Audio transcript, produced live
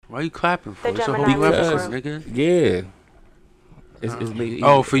Why you clapping for? The It's a whole Gemini episode, Libra. nigga. Yeah. It's me.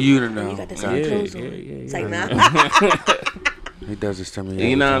 Oh, for you to know. You got the Gotcha. same Yeah, clothes yeah, on. yeah, It's yeah. like, nah. He does this to me.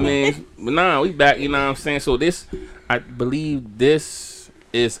 You know what I every time. mean? But nah, we back. You know what I'm saying? So this, I believe this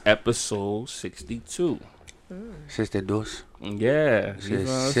is episode 62. 62. Yeah. You know what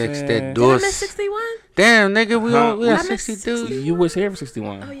I'm saying? 62. Did I miss 61? Damn, nigga, we Huh? on I at missed 62. You was here for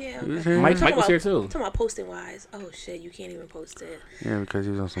 61. Oh, yeah. You was Okay. here? Mike was here too. Talking about posting wise. Oh, shit. You can't even post it. Yeah, because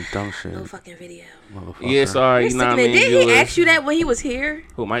he was on some dumb shit. No fucking video. Motherfucker. Yeah, sorry. You know what I mean? Did You he was- ask you that when he was here?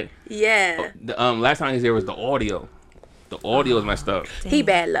 Who, Mike? Yeah. Last time he was there was the audio. The audio was messed up. He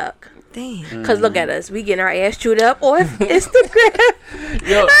bad luck. Damn. Cause look at us, we getting our ass chewed up on Instagram.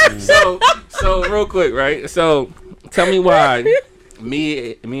 Yo, so real quick, right? So tell me why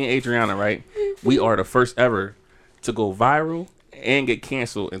me and Adriana, right? We are the first ever to go viral and get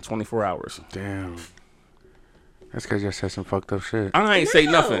canceled in 24 hours. Damn. That's because you said some fucked up shit. I ain't say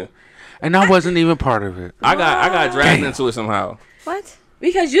nothing. And I wasn't even part of it. I got dragged into it somehow. What?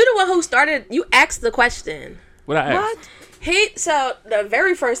 Because you're the one who started. You asked the question. What I asked? What? So the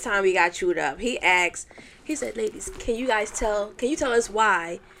very first time we got chewed up, he asked. He said, "Ladies, can you tell us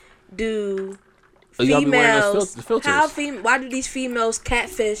why do Oh, y'all be wearing those females the filters. why do these females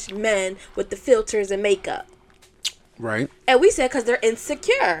catfish men with the filters and makeup?" Right. And we said, "Cause they're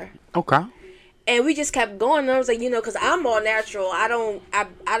insecure." Okay. And we just kept going. And I was like, because I'm all natural.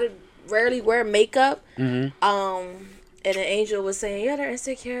 I rarely wear makeup. Mm-hmm. And an angel was saying, yeah, they're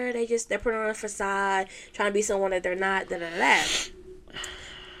insecure. They're putting on a facade, trying to be someone that they're not. Da da da.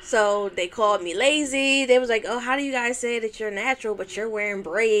 So they called me lazy. They was like, oh, how do you guys say that you're natural, but you're wearing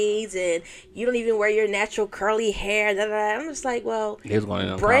braids and you don't even wear your natural curly hair? Da, da, da. I'm just like, well, They was going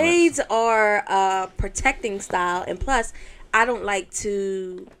in on braids are a protecting style, and plus, I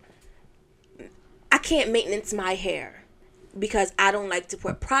can't maintenance my hair because I don't like to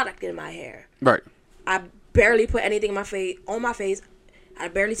put product in my hair. Right. I barely put anything on my face. I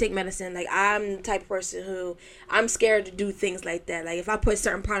barely take medicine. Like, I'm the type of person who I'm scared to do things like that. Like, if I put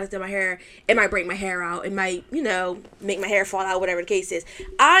certain products in my hair, it might break my hair out. It might, make my hair fall out, whatever the case is.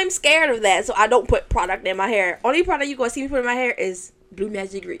 I'm scared of that, so I don't put product in my hair. Only product you gonna see me put in my hair is Blue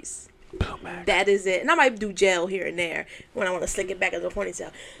Magic Grease. That is it. And I might do gel here and there when I want to slick it back into a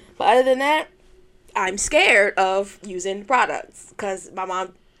ponytail. But other than that, I'm scared of using products because my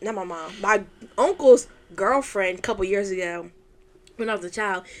uncle's girlfriend a couple years ago, when I was a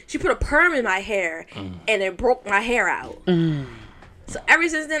child, she put a perm in my hair and it broke my hair out. So ever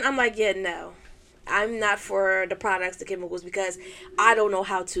since then, I'm like, yeah, no, I'm not for the products, the chemicals, because I don't know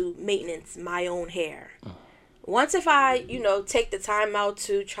how to maintenance my own hair. Once if I, take the time out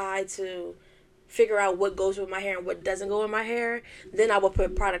to try to figure out what goes with my hair and what doesn't go in my hair, then I will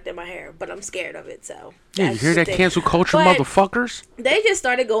put product in my hair. But I'm scared of it, so. Yeah, you that's hear the that thing. cancel culture, But motherfuckers? They just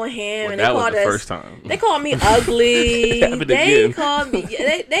started going ham, Well, and that was the first time. They called me ugly. Happened They again. called me.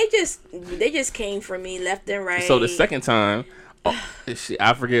 They just came for me left and right. So the second time,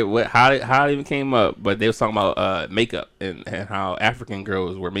 I forget how it even came up, but they was talking about makeup and how African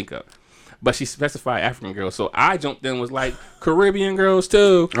girls wear makeup. But she specified African girls, so I jumped in and was like Caribbean girls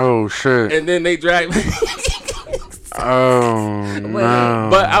too. Oh, shit. And then they dragged me. Oh,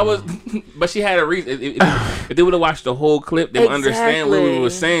 no. But she had a reason. If they would have watched the whole clip, they would understand what we were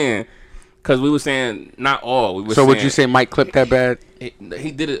saying. Because we were saying not all. We were So saying, would you say Mike clipped that bad?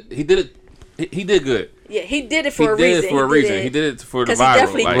 he did it? He did good. Yeah, he did it He for a did reason. it for a reason. He did it for the because he viral.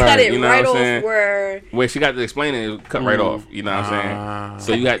 definitely like, cut it you know right what I'm off saying? where. She got to explain it, it cut right off. You know what I'm saying?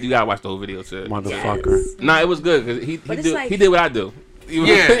 So you got to watch the whole video too. Motherfucker. Nah, it was good because he did what I do.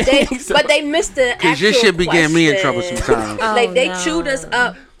 Yeah. But they missed the actual Because your shit be getting me in trouble question. sometimes. Like, they chewed us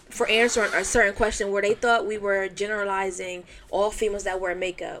up for answering a certain question where they thought we were generalizing all females that wear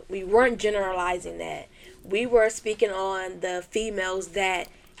makeup. We weren't generalizing that. We were speaking on the females that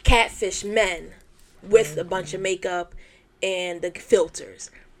catfish men with a bunch of makeup and the filters.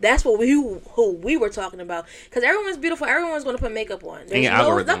 That's what who we were talking about. Because everyone's beautiful. Everyone's going to put makeup on.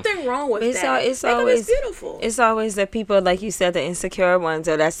 There's nothing wrong with that. It's makeup always is beautiful. It's always the people, like you said, the insecure ones,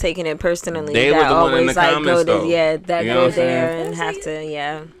 or that's taking it personally. They that were the one in always the comments, though. that You know go what I'm there saying? and have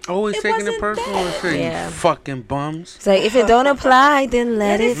to, Always It taking it wasn't personal and that. shit. Yeah. You fucking bums. It's like, if it don't apply, then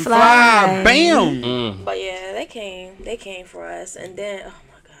let it fly. Fly. Bam. But yeah, they came for us, and then oh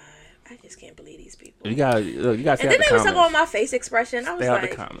my god, I just can't believe these people. You got to And stay then out they the was talking about comments. my face expression. I was Stay out the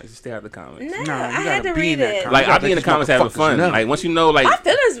like, comments. Stay out the comments. no, Nah, I you had gotta to be read in that it. comment. Like, You I gotta be in the let these comments having motherfuckers fun. know. Like, once you know, like, My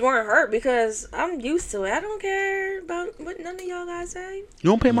feelings weren't hurt because I'm used to it. I don't care about what none of y'all guys say. You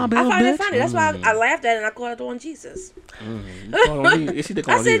don't pay my bills, I find bitch. it funny. That's why I laughed at it and I called on Jesus.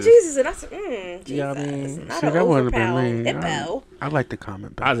 I said Jesus and I said, Jesus. Yeah, I mean, not see, an that wouldn't have overpowered been me. hippo. I like the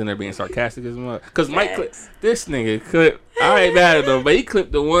comment I back. was in there being sarcastic as much. Because Mike, Facts. this nigga clipped. I ain't mad at him, but he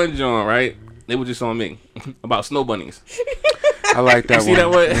clipped the one joint, right? It was just on me about snow bunnies. I like that see one. that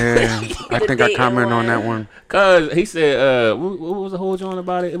one? Yeah, I think I dating commented on one. that one. Cause he said, what was the whole joint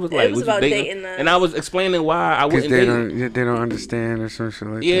about it? It was like, was was you about dating? dating them. And I was explaining why I Because wouldn't date. they don't understand or some shit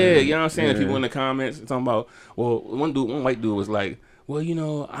like Yeah, that. you know what I'm saying? Yeah. People in the comments talking about, well, one white dude was like, well, you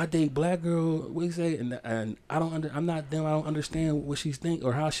know, I date black girl. What you say? And I don't I'm not them. I don't understand what she think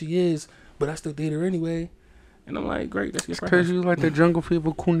or how she is, but I still date her anyway. And I'm like, great, that's your Because preference. you like the jungle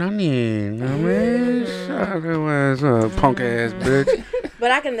people kunani. You know what I mean? Shut your ass up, punk ass bitch. But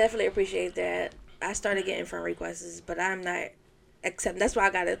I can definitely appreciate that. I started getting friend requests, but I'm not accepting. That's why I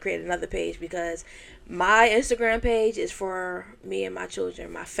got to create another page because my Instagram page is for me and my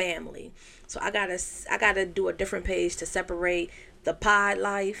children, my family. So I gotta do a different page to separate the pod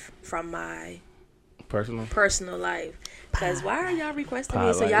life from my personal life. Because why are y'all requesting me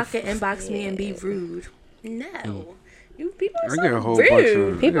Pod so y'all life. can inbox me and be rude? No. You people are I get a so whole rude. bunch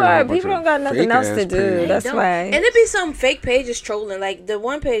of People don't got nothing else to do. pages. That's Don't. why. And it be some fake pages trolling. Like the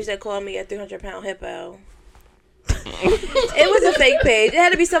one page that called me a 300-pound hippo. It was a fake page. It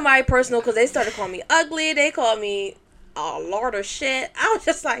had to be somebody personal because they started calling me ugly. They called me a lord of shit. I was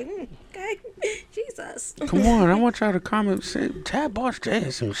just like, okay, Jesus. Come on, I want y'all to comment, say, tag Boss J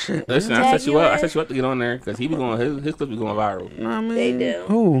and some shit. Listen, I Tag set you you up. I in. set you up to get on there because he be going. His clips be going viral. You know what I mean? They do.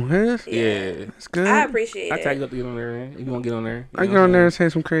 Who? His? Yeah, That's good. I appreciate I it. tag you up to get on there, man. If you want to get on there, I get on there and say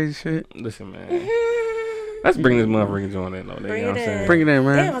some crazy shit. Listen, man. Let's bring this motherfucker joint in, though. Bring You know what I'm it in. saying? Bring it in,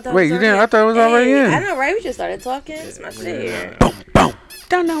 man. Damn, I thought Wait, it you was didn't? already- I thought it was already Hey, in. I know, right? We just started talking. It's my shit here. Boom, boom.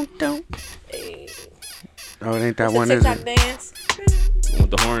 Don't. Hey. Oh, it ain't that What's one, the is TikTok it? dance? With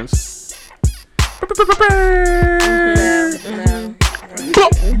the horns. No.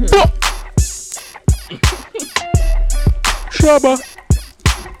 Shabba.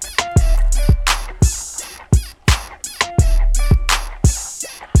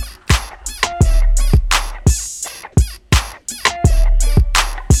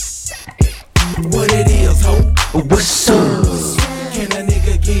 What it is, ho? What's up? Can a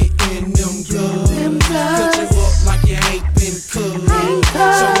nigga get in them gloves? Cut you up like you ain't been cooked. Show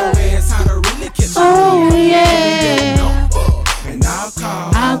your ass how to really catch a yeah. And I'll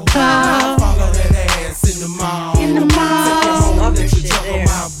follow that ass in the mall. Take you home, Other let you shit jump on there.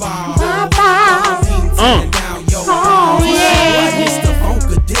 my ball. Down your Mr.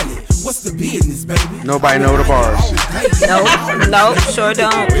 Funkadelic. What's the business, baby? Nobody know the bars. Nope, sure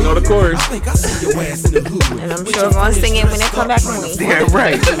don't. You know the chorus. I think I see your ass in the hood. And I'm sure gonna sing it when they come back with me. Yeah,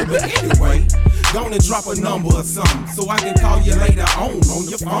 right. But anyway, gonna drop a number or something so I can call you later on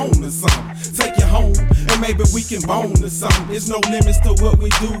your phone or something. Take you home and maybe we can bone or something. There's no limits to what we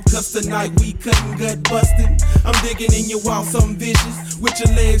do, cause tonight we cutting gut busting. I'm digging in your wall, something vicious. With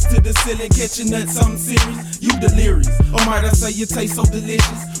your legs to the ceiling, catching nuts, something serious. You delirious, or might I say you taste so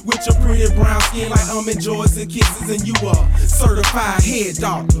delicious. With your pretty brown skin like almond joys and kisses. And you a certified head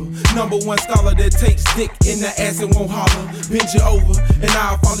doctor, #1 scholar that takes dick in the ass and won't holler. Bend you over and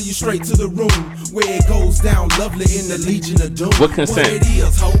I'll follow you straight to the room where it goes down lovely in the Legion of Doom. What consent? What it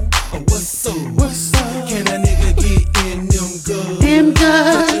is, ho? What's up? Can a nigga get in them goods?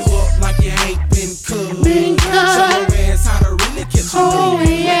 Cut you up like you ain't been cooked. Show your ass how to really catch a nigga. Give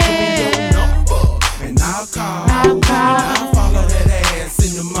me your number and I'll call. And I'll follow that ass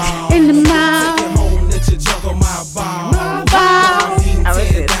in the mall. Take you home, let you jump on my ball. I was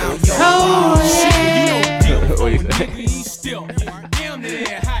there too. What you say? Still, damn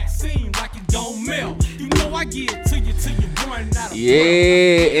near hot, seem like it don't melt. You know I get to you till you run out of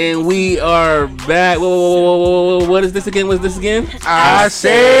Yeah, and we are back. Whoa. What is this again? What's this again? I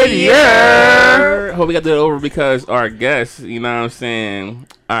said yeah. Hope we got that over because our guest, you know what I'm saying?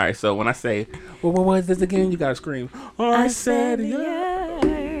 All right, so when I say, what is this again? You got to scream. I said yeah.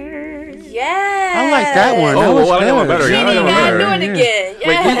 Yeah. I like that one. Oh, That was I like that one good. better. Genie, Yeah, I like that one gotta better. do it again. Wait,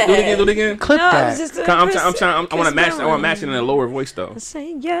 Yeah. do it again. Clip No, I that. was just I want to match. I want to match it in a lower voice though.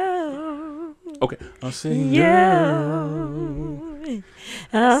 Say yeah. Okay. I'll say Yeah.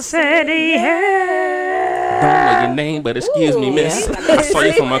 I said yeah. Don't know your name, but excuse me, Ooh, miss. yeah. I saw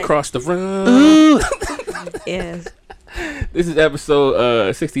you from across the room. Yes. This is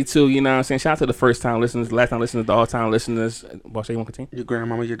episode 62. You know what I'm saying? Shout out to the first time listeners, last time listeners, the all time listeners. Boss, you want to continue? Your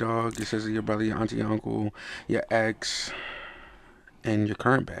grandmama, your dog, your sister, your brother, your auntie, your uncle, your ex, and your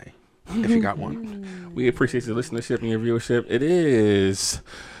current bae, if you got one. We appreciate your listenership and your viewership. It is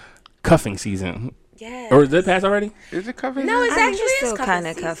cuffing season. Yes. Or did it pass already? Is it cuffing? No, it's I think actually it's still cuffing kind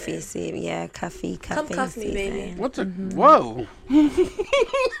of season. cuffy season. Yeah, cuffy. Come cuff me, baby. What's a whoa?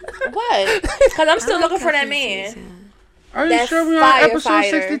 What? Because I'm still looking for that man. Are you That sure we on episode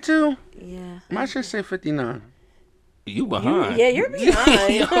firefighter. 62? Yeah. My shit say 59. You behind? Yeah, you're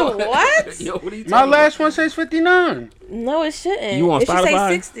behind. What? Yo, what are you My talking last one says 59. No, it shouldn't. You on it should say Spotify?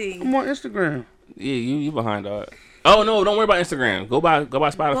 60. I'm on Instagram. about? Yeah, you behind, dog. Oh no, don't worry about Instagram. Go by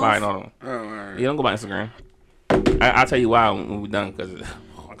Spotify and all them. Oh, all right. Yeah, don't go by Instagram. I'll tell you why when we're done because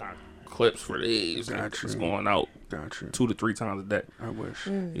I got clips for these. Got It's you. going out Got you. 2 to 3 times a day. I wish.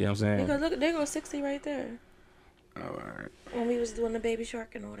 You know what I'm saying? Because look, there goes 60 right there. Oh, all right. When we was doing the baby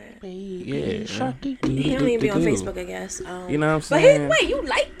shark and all that. Yeah. He don't even be on Facebook, I guess. You know what I'm But saying? wait, you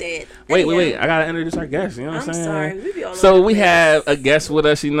liked it. Wait. I gotta introduce our guest. You know what I'm I'm saying? sorry. We be all So over we the place. have a guest with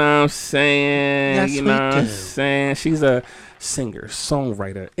us. You know what I'm saying? Yes, you know we what I'm do. saying? She's a singer,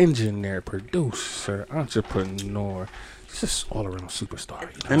 songwriter, engineer, producer, entrepreneur. She's just all around superstar. You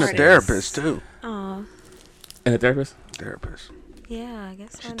know? And a Artist. therapist, too. Oh, And a therapist? Therapist. yeah. I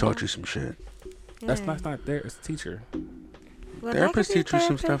guess. She taught you some shit. That's not there. It's a teacher. Well, Therapist I could be a teach you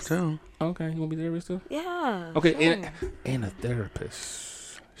some stuff, therapist. too. Okay, you want to be a therapist too? Yeah. Okay, sure. and a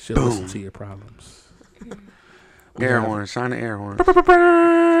therapist. She'll listen to your problems. Air horn. Sign the air horn.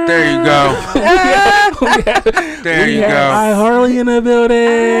 There you go. There you go. Hi, Harley in the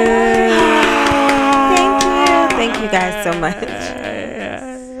building. Thank you guys so much.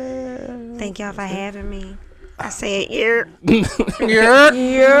 Thank y'all for having me. I said, yeah.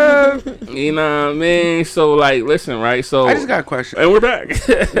 Yeah. You know what I mean? So, like, listen, right? So, I just got a question. and we're back.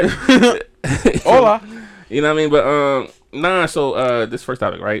 Hola. You know what I mean? But So, this first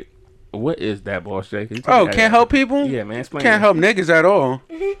topic, right? What is that, Boss Jay? Can you tell Oh, me can't help people? Yeah, man. Explain. Can't help niggas at all.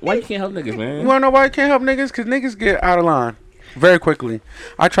 Why you can't help niggas, You man? wanna know why I can't help niggas? Because niggas get out of line very quickly.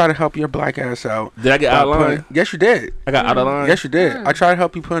 I try to help your black ass out. Did I get out of by line? putting- Yes, you did. I got out of line. Yes, you did. I tried to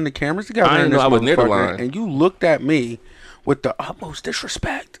help you putting the cameras together. I didn't in know this I was near the motherfucker, line. And you looked at me with the utmost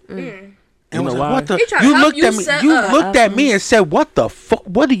disrespect. And You was know like, why? what the? He tried to You help looked you at me. set You up. looked at me and said, "What the fuck?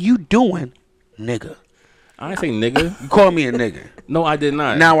 What are you doing, nigga?" I didn't say nigga. You called me a nigga. No, I did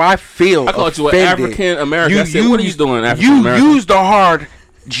not. Now I feel I called you an offended. African American. I said, what are you doing, African You American? used the hard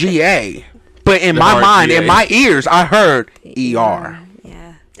GA, but in The my hard mind, GA. in my ears, I heard ER.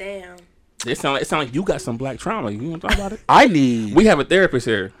 Yeah. Damn. It sound like you got some black trauma. You want to talk about it? I need We have a therapist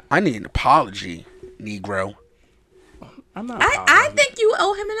here. an apology, Negro. I'm not. I think you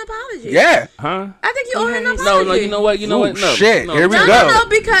owe him an apology. Yeah. Huh? I think you owe him an apology. No, you know what? You know Ooh, what? No. shit. No. Here we No, go. no,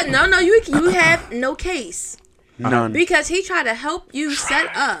 because you have no case None. because he tried to help you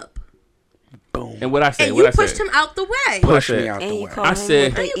set up, Boom. And what I said? and what you I pushed said? him out the way. Push I me said- out And the you way. call I him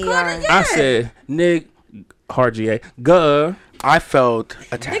said- with You the called ER. it, yeah. I said, Nick, hard GA, guh. I felt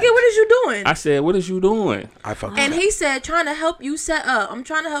attacked. Nigga, what is you doing? I said, what is you doing? I felt And attacked. he said, trying to help you set up. I'm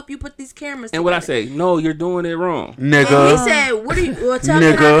trying to help you put these cameras And what I together. say? No, you're doing it wrong. And he Nigga. said, what are you, well, tell me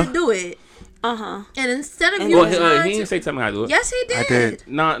how Nigga. to do it. Uh-huh. And instead of And you Well, then- trying he to... didn't say tell me how to do it. Yes, he did. I did.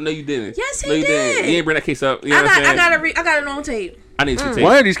 No, you didn't. Yes, he no, you did. Didn't. You ain't bring that case up. You know I what I'm got, saying? I got it on tape. I need to take.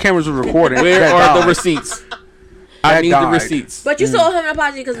 One of these cameras was recording. Where That are the died. receipts? I That need the died. receipts. But you still owe him an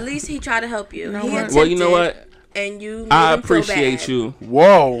apology because at least he tried to help you. He what? attempted, Well, you know what? And you made I him feel appreciate bad. you.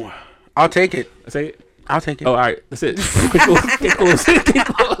 Whoa. I'll take it. Say it. I'll take it. Oh, all right. That's it. Get cool. Get cool. Get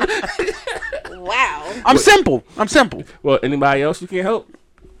cool. Wow. I'm simple. I'm simple. Well, anybody else you can help?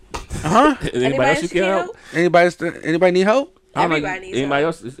 Huh? Anybody else you can help? Anybody need help? I don't know. Everybody needs Anybody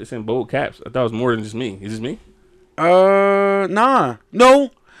help. else? It's in bold caps. I thought it was more than just me. Is this me? Nah.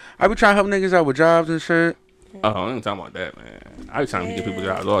 No. I be trying to help niggas out with jobs and shit. Oh, I ain't talking about that, man. I be trying to get people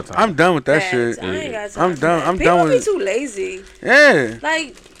jobs all the time. I'm done with that Facts. shit. I ain't got time I'm for done. that. I'm People done be with too lazy. Yeah.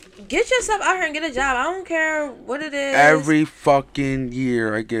 Like, get yourself out here and get a job. I don't care what it is. Every fucking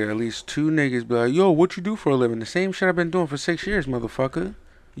year, I get at least 2 niggas be like, yo, what you do for a living? The same shit I've been doing for 6 years, motherfucker.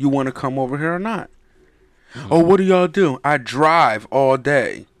 You want to come over here or not? Oh, what do y'all do? I drive all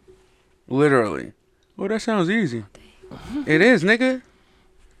day. Literally. Oh, that sounds easy. It is, nigga.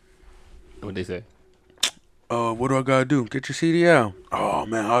 What they say? What do I gotta do? Get your CDL. Oh,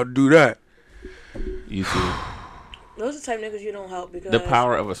 man, how to do that? You too. Those are the type of niggas you don't help because The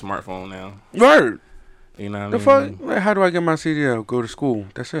power of a smartphone now. Word. You know The what I mean? fuck? Like, how do I get my CDL? Go to school.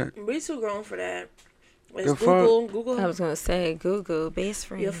 That's it. we too grown for that. It's The fuck? Google I was gonna say Google best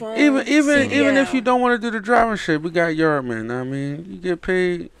friend. your phone. Even if CDL. you don't want to do the driving shit, we got Yardman. I mean, you get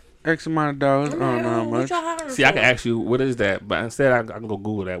paid X amount of dollars. I don't know how What much. y'all hiring See, I for? can ask you what is that, but instead I can go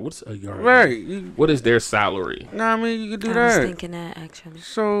Google that. What's a yard? Right. You, What is their salary? nah, I mean, you could do I was that. thinking that actually.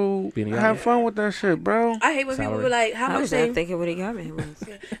 So Being a have yard. fun with that shit, bro. I hate when people Salary. be like, how I much was they. not thinking what a yard was.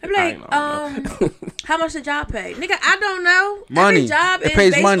 I be like, how much the job pay? Nigga, I don't know. Money. Every job It is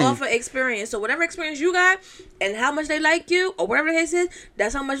pays based money. off of experience. So whatever experience you got and how much they like you or whatever the case is,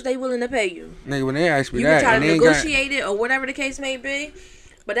 that's how much they willing to pay you. Nigga, when they ask me You can that, try and to they ain't got, negotiate it or whatever the case may be.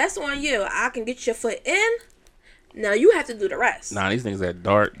 But that's on you. I can get your foot in. Now you have to do the rest. Nah, these things that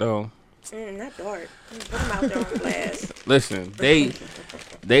dart though. Not dark. Put them out there on glass. Listen,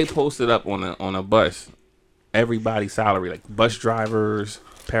 they posted up on a bus everybody's salary, like bus drivers,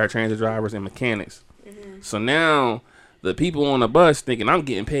 paratransit drivers, and mechanics. So now the people on the bus thinking I'm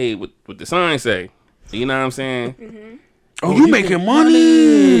getting paid what the sign say. You know what I'm saying? oh, you making money.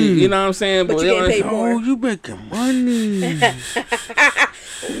 You know what I'm saying? But you they getting paid don't- more. Oh, you making money.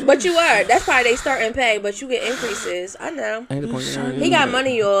 But you are. That's probably they starting pay, but you get increases. I know. Ain't the point. He got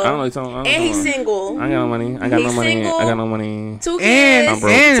money, y'all. I don't know what you're talking about. And he's single. I got no money. I got He's no money. single. I got no money. 2 And kids.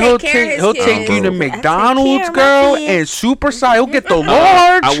 and he'll Take care take of he'll his take you kids. to Bro. McDonald's, of my girl, kids. and super size. He'll get the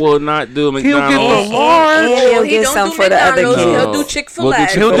large. I will not do He'll get the McDonald's. large. And Well, he'll he get don't some do for the other McDonald's. kids. He'll do Chick-fil-A. We'll do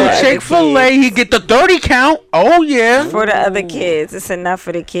He'll For do the other Chick-fil-A. He get the 30 count. Oh yeah. For the other kids, it's enough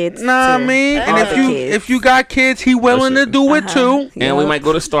for the kids. Nah, I too. mean, and All if the you kids. if you got kids, he willing to do it too. And we might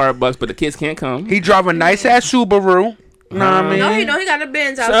go to Starbucks, but the kids can't come. He drive a nice ass Subaru. Nah, I mean, No, he don't. He got a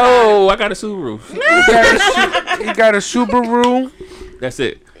Benz outside. So I got a Subaru. he got a Subaru, That's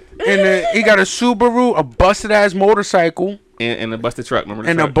it. and he got a Subaru, a busted ass motorcycle, And a busted truck. Remember the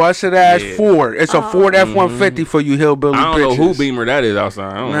and a truck? busted ass Yeah. Ford. It's a Ford F-150 for you hillbilly I don't bitches. know who Beamer that is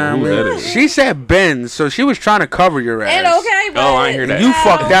outside. I don't Nah, know who man. that is. She said Benz, so she was trying to cover your ass. And okay, but Oh, I ain't hear that. You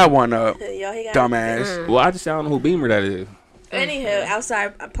fucked that one up, Yo, he got dumbass. Well, I just don't know who Beamer that is. Anywho,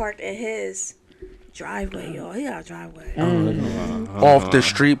 outside I parked in his driveway, y'all. He got a driveway. Off the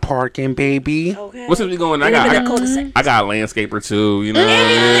street parking, baby. Okay. What's we going? I We live in a got cul-de-sac. I got a landscaper too. You know what I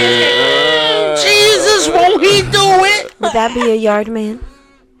mean? Jesus, won't he do it? Would that be a yard man?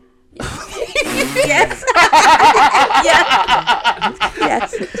 Yes.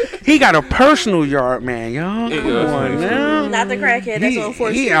 yes. He got a personal yard, man, y'all. He Come does, on he now. Not the crackhead. That's on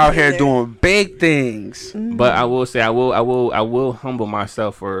 4th He Street out here either. doing big things. But I will say I will humble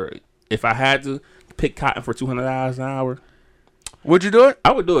myself for if I had to pick cotton for $200 an hour, Would you do it?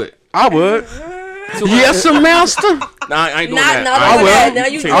 I would do it. I would. Yes, sir, master. Nah, I ain't doing Not, that. not I over will. that. Now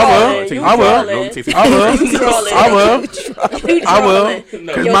you Take- I will. trolling. You I will. trolling. Take- I will. You trolling. I will. You I will. trolling.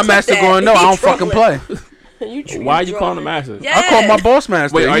 Because Yo, my took master that. going, no, I He don't fucking trolling. play. Why you calling the master? Yeah. I call my boss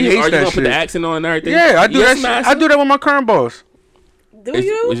master. Wait, are he you hates gonna that put the shit. accent on and everything? Yeah, I do Yes, that shit. master? I do that with my current boss. Do Is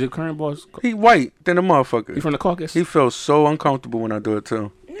you? your current boss? He white than a motherfucker. You from the caucus? He feels so uncomfortable when I do it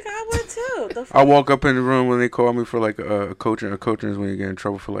too. Nigga, I would too. The I walk up in the room when they call me for like a coaching. A coaching is when you get in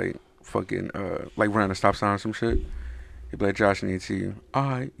trouble for like fucking like running a stop sign or some shit. He be like, Josh, I need to see you. All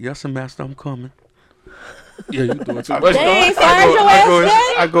right, yes, sir, master, I'm coming. Yeah, you doing too much. Dang, fired your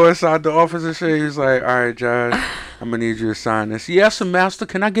ass. I go inside the office and shit. He's like, all right, Josh, I'm gonna need you to sign this. Yes, sir, master.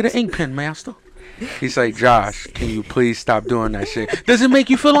 Can I get an ink pen, master? He's like, Josh, can you please stop doing that shit? Does it make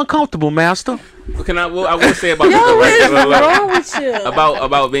you feel uncomfortable, master? Can I will say about What's wrong with you?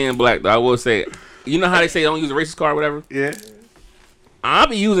 about being black though? I will say, you know how they say don't use a racist card or whatever. Yeah. I've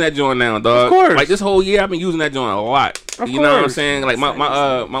been using that joint now, dog. Of course. Like this whole year, I've been using that joint a lot. Of you know what I'm course. saying? Like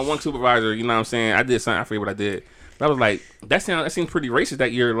my one supervisor, you know what I'm saying? I did something. I forget what I did. But I was like, that seems pretty racist.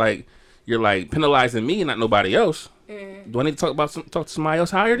 That you're like penalizing me and not nobody else. Do I need to talk to somebody else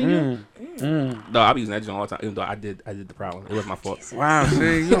higher than you? No, I'll be using that joint all the time. Even though I did the problem. It was my fault. Wow.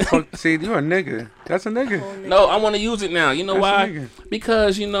 See, you a nigga. That's a nigga. No, I want to use it now. You know That's why? a nigga.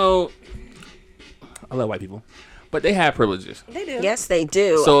 Because I love white people, but they have privileges. They do. Yes, they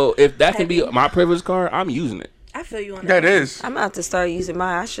do. So if that can be my privilege card, I'm using it. I feel you on That that. is. I'm about to start using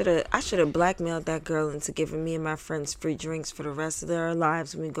mine. I should have blackmailed that girl into giving me and my friends free drinks for the rest of their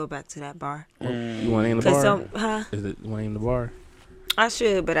lives when we go back to that bar. You want to name the bar? Is it you want to name the bar? I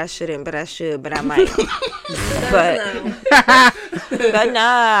should, but I shouldn't. But I should, but I might. No. But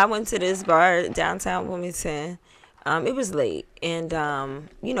nah, I went to this bar downtown Wilmington. It was late, and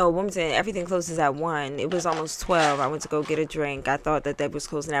Wilmington, everything closes at 1. It was almost 12. I went to go get a drink. I thought that was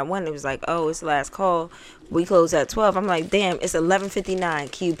closing at 1. It was like, oh, it's the last call. We close at 12. I'm like, damn, it's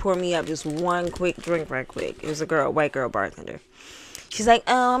 11:59. Can you pour me up just one quick drink right quick? It was a white girl bartender. She's like,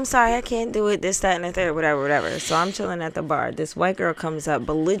 oh, I'm sorry, I can't do it, this, that, and the third, whatever. So I'm chilling at the bar. This white girl comes up,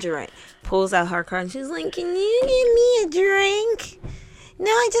 belligerent, pulls out her card, and she's like, can you give me a drink?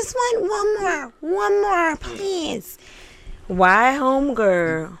 No, I just want one more, please. Why,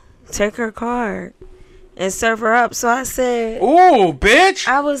 homegirl? take her card and serve her up. So I said, Ooh, bitch.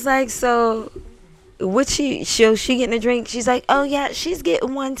 I was like, so what she getting a drink? She's like, oh yeah, she's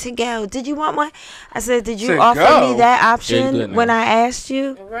getting one to go. Did you want one? I said, did you To offer go? me that Yeah, option you did, when man. I asked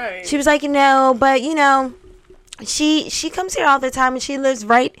you? Right. She was like, no, but she comes here all the time and she lives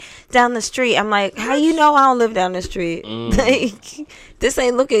right down the street. I'm like, how you know I don't live down the street? Like, this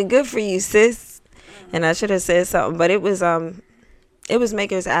ain't looking good for you, sis. And I should have said something, but it was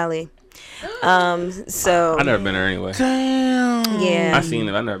Maker's Alley. So I never been there anyway. Damn. yeah. I seen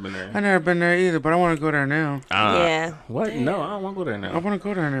it. I never been there. I never been there either, but I want to go there now. Yeah. What? No, I don't want to go there I now. want to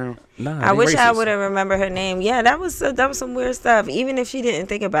go there now. Nah, I they wish I racist. would have remembered her name. Yeah, that was some weird stuff. Even if she didn't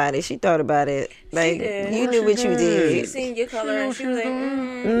think about it, she thought about it. Like did. you knew what you She did. seen your color and she was like,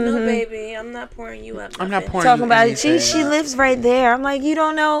 Mm-hmm. no, baby, I'm not pouring you up. I'm not nothing." pouring Talking you about it. anything. She lives right there. I'm like, you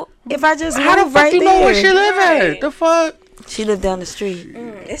don't know if I just How the moved fuck right you know where she there. live at? Right. The fuck? She lived down the street.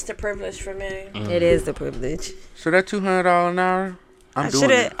 It's the privilege for me. It is the privilege. So that $200 an hour, I'm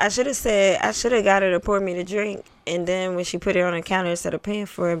doing it. I should have got her to pour me the drink, and then when she put it on the counter instead of paying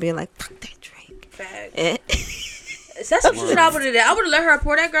for it, being like, fuck that drink. Fact. Eh. That's some shit I would have did. I would have let her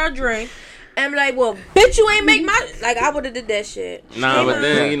pour that girl a drink and be like, well, bitch, you ain't make my... Like, I would have did that shit. Nah, but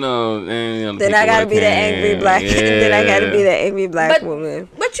then Then I gotta be the angry black. Then I gotta be the angry black But- woman.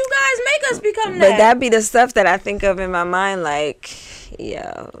 But you guys make us become But that. that be the stuff that I think of in my mind, like,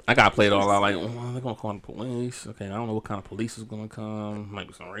 yo, I gotta play it all out. Like, they're gonna call the police. Okay, I don't know what kind of police is gonna come. Might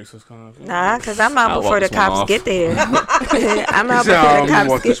be some racist come. nah, cause I'm out I'll before walk the this one cops off. get there. I'm out said, before "Oh, the let me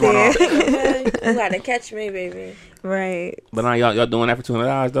walk cops this get one off." there. You gotta catch me, baby. Right. But now y'all doing that for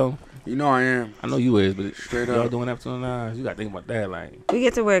 $200 though. You know I am. I know you is, but Straight y'all up. doing that for $200. You gotta think about that. Like, We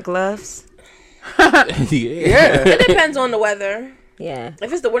get to wear gloves. yeah. It depends on the weather. Yeah.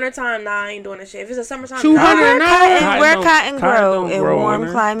 If it's the wintertime, nah, I ain't doing that shit. If it's the summertime, 200 nah. an hour? Where don't- cotton cotton grow don't in grow warm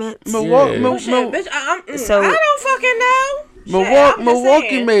winter. climates. Milwaukee, Yeah. Oh, shit, bitch, So- I don't fucking know. Milwaukee, Shit, I'm just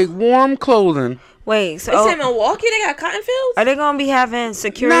saying. make warm clothing. Wait, They say so Milwaukee, they got cotton fields? are they gonna be having Nah,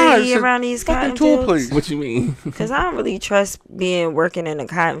 security it's a around these fucking cotton tool fields? place. What you mean? Cause I don't really trust working in a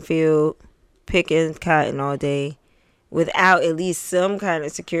cotton field, picking cotton all day, without at least some kind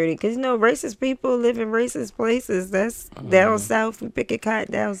of security. Cause racist people live in racist places. That's down south. We picking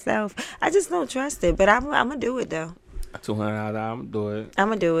cotton down south. I just don't trust it. But I'm gonna do it though. $200. I'm do it. I'm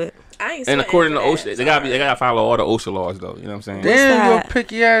gonna do it. I ain't And sweating according to for that. OSHA, they gotta follow all the OSHA laws though. You know what I'm saying? Damn, you a that?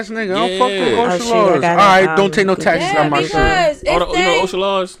 picky ass nigga. I don't Yeah. fuck with Oh, OSHA shit, I laws. gotta, Alright, don't take no taxes Yeah, on my shit. because All if the, you know they... OSHA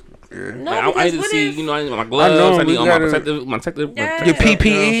laws. No, Like, I because need to what see. if... You know, I need my gloves. know, I need we all gotta- my protective. Yeah. Your stuff, you know what I'm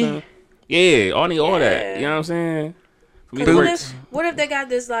PPE? saying? Yeah, I need all that. Yeah. You know what I'm saying? For me to Because work. what if they got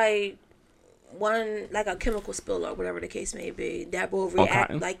this, like, one, like a chemical spill or whatever the case may be, that will react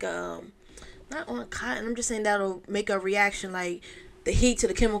cotton? like, not on cotton, I'm just saying that'll make a reaction, like, the heat to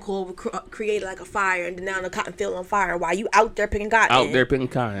the chemical will create, like, a fire, and then now the cotton field on fire while you out there picking cotton. Out there picking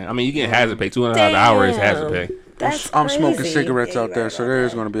cotton. I mean, you getting hazard pay. $200 an hour is hazard pay. That's I'm smoking crazy. cigarettes Yeah, out there, right so about there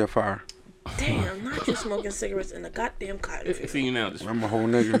is that. gonna be a fire. Damn, not you smoking cigarettes in the goddamn cotton I field. see you now. Just I'm a whole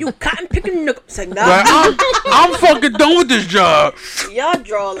nigga. You cotton picking nigga. It's like, nah, But I'm fucking done with this job. y'all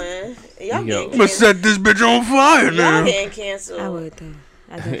drawing. Y'all Yo. getting I'm gonna canceled. set this bitch on fire Y'all now. getting canceled. I would though.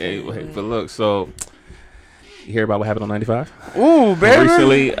 I hey, definitely wait, would. but look. So you hear about what happened on 95 Ooh, baby.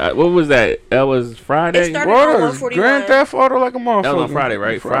 recently? What was that? That was Friday. It started- What on is 141. Grand Theft Auto like a motherfucker? That was on Friday,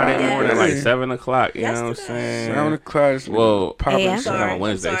 right? Friday Friday. morning, like Yeah. 7:00. You know what I'm Yesterday. saying? 7 o'clock. this nigga Well, popping AM? shit. It's on Sorry,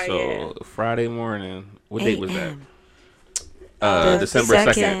 Wednesday, I'm sorry, so Friday morning. What date was that? 8 Uh, The December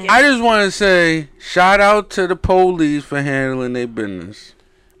 2nd. second. I just want to say shout out to the police for handling their business,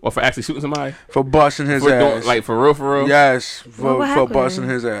 Well, for actually shooting somebody? for busting his For ass. doing, like, for real, for real? Yes, Well, for what for happened? busting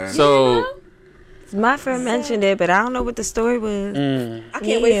his ass. So, My friend mentioned it, but I don't know what the story was. I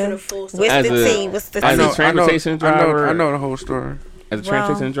can't wait Yeah. for the full story. What's As the a- tea? What's the as tea? a transportation driver- I know the whole story. as a Well-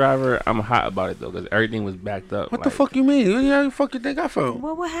 transportation driver, I'm hot about it, though, because everything was backed up. What the like, fuck you mean? How the fuck you think I felt?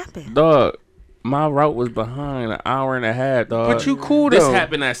 What happened? Dog, my route was behind an hour and a half, dog. But you cool This though.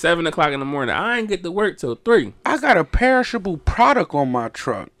 happened at 7:00 in the morning. I ain't get to work till 3. I got a perishable product on my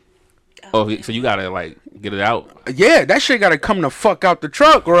truck. Oh, so you gotta, like, get it out? Yeah, that shit gotta come the fuck out the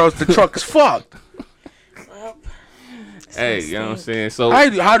truck, or else the truck is fucked. Well, Hey, you know what I'm saying? So,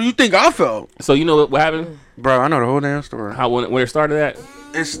 How do you think I felt, so you know what happened? bro? I know the whole damn story. How when it started at?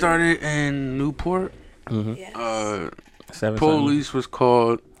 It started in Newport. yeah. 7 Police was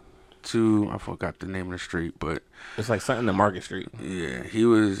called to, I forgot the name of the street, but It's like something in Market Street. yeah,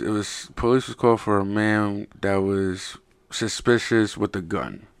 police was called for a man that was suspicious with a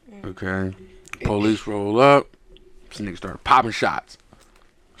gun. Okay, police roll up. This nigga started popping shots.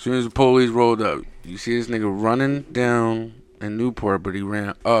 As soon as the police rolled up, you see this nigga running down in Newport, but he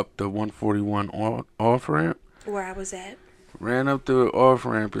ran up the 141 off ramp. Where I was at. Ran up the off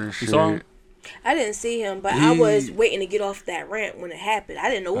ramp and shit. saw him? I didn't see him, but I was waiting to get off that ramp when it happened. I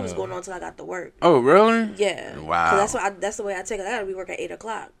didn't know what was going on until I got to work. Oh, really? Yeah. Wow. 'Cause that's the way I take it. I gotta be work at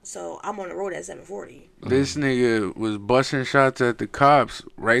 8:00, so I'm on the road at 7:40. This nigga was busting shots at the cops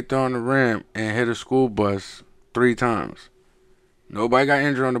right there on the ramp and hit a school bus 3 times. Nobody got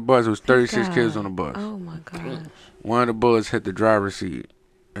injured on the bus. It was 36 kids on the bus. Oh my gosh. One of the bullets hit the driver's seat,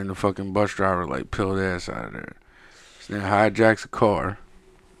 and the fucking bus driver like peeled ass out of there. So then hijacks a car,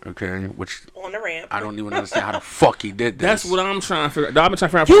 okay, which On the ramp. I don't even understand how the fuck he did this. That's what I'm trying to figure out. I've been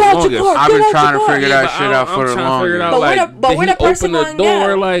trying to figure out Get for the out your longest. car. I've Get been out trying your to car. figure Yeah, that but shit out for the I'm trying to figure it out, longest. But where like, the- but did where he the person open the gonna door?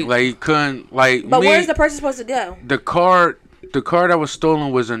 go? Like, Like he couldn't like But me. where's the person supposed to go? The car that was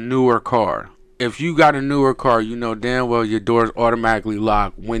stolen was a newer car. If you got a newer car, you know damn well your doors automatically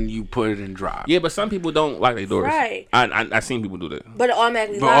lock when you put it in drive. yeah, but some people don't like their doors. Right. I seen people do that. But it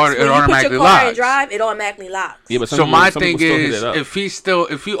automatically But locks. it When you automatically put your car in locks. drive, it automatically locks. Yeah, but some So people, my some thing people still hit is, it up.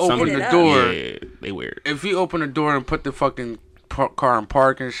 if he open Hit the it up. door, yeah, they weird. if he open the door and put the fucking car in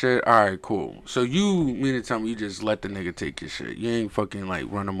park and shit, all right, cool. So you mean to tell me you just let the nigga take your shit? You ain't fucking like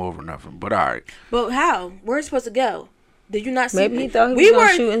run him over nothing. But all right, But how? Where's it supposed to go? Did you not see? Maybe he thought he was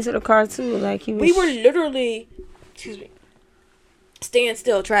gonna shoot into the car too. Like he was. We were literally, excuse me, stand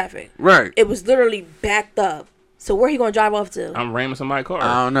still traffic. right? It was literally backed up. So where he gonna drive off to? I'm ramming somebody's car.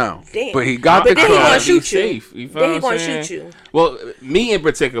 I don't know, Damn. but he got But the then he car. gonna Be shoot you. safe, you feel Then he what I'm gonna saying? shoot you. Well, me in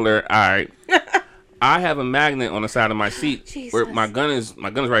particular, all right. I have a magnet on the side of my seat where Jesus. my gun is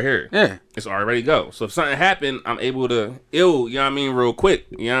right here. Yeah. It's already go. So if something happened, I'm able to you know what I mean, real quick.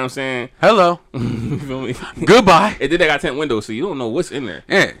 You know what I'm saying? Hello, You feel me? goodbye. It did that got 10 windows, so you don't know what's in there.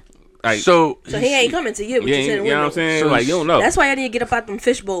 Yeah. Like, So So he ain't coming to you. But yeah, you you know what I'm saying? So like you don't know. That's why I need to get up out them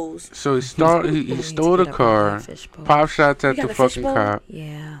fish bowls. So he stole the car, pop shots at You got the a fish fucking bowl? cop.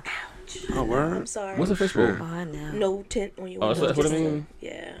 Yeah. Oh, word? I'm sorry. What's a fishbowl? Sure. Oh, I know. No tint on your Oh, window. so that's what I just mean?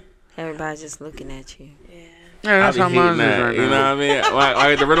 Yeah. Everybody just looking at you. Yeah, that's I how be mine hating is that. right You know what now. I mean? Like, I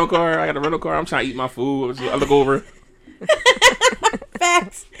got the rental car. I'm trying to eat my food. I look over.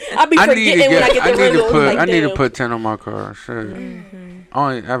 Facts. I'll be I need to forgetting when I get the rental. Like, I need to damn. put 10 on my car. Shit.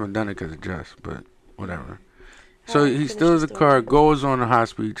 I haven't done it because of Jess, but whatever. So Alright, he finish steals the the story. car, goes on a high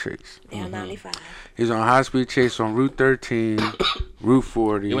speed chase. Down 95. He's on a high speed chase on Route 13, Route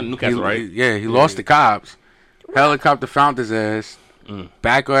 40. He went to Newcastle, right? He lost the cops. Helicopter found his ass.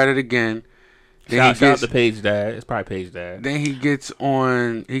 Back at it again. Then Shout out to Paige Dad. It's probably Paige Dad. Then he gets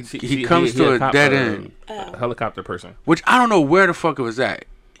on. He See, comes to a cop, dead end, a helicopter person. which I don't know where the fuck it was at.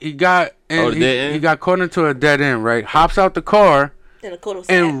 He got the dead end? he got caught into a dead end. Right, hops out the car Then a Kodo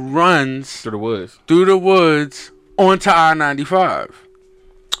sack. and runs Through the woods. through the woods onto I-95.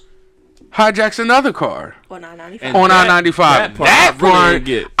 Hijacks another car On 95. And on that- I-95. that part I really didn't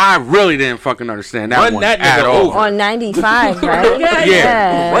get. I really didn't fucking understand that Run one that at nigga all. over. On 95, right?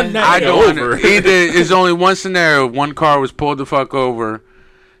 Yeah. Run that I nigga don't. over. Either it's only one scenario. One car was pulled the fuck over,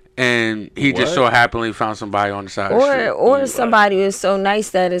 and he just What? so happily found somebody on the side of the street. Or somebody is so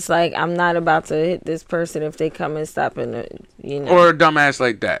nice that it's like, I'm not about to hit this person if they come and stop in the, you know. Or a dumbass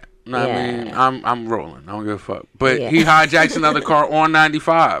like that. Know what I Yeah. mean, I'm rolling. I don't give a fuck. But Yeah. he hijacks another car on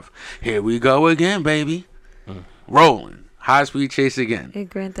 95. Here we go again, baby. Rolling. High speed chase again. Hey,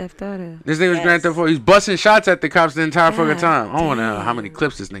 Grand Theft Auto. This nigga was Yes. Grand Theft Auto. He's busting shots at the cops the entire fucking God time. I want to know how many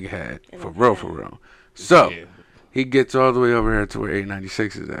clips this nigga had. For real. So, Yeah. he gets all the way over here to where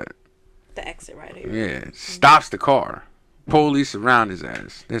 896 is at. The exit right here. Yeah. Stops the car. Police surround his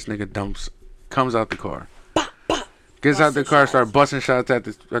ass. This nigga comes out the car. Gets out the Busting car, shots. start busting shots at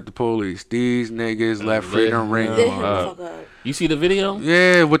the police. These niggas left freedom ring. Lit him the Uh, fuck up. You see the video?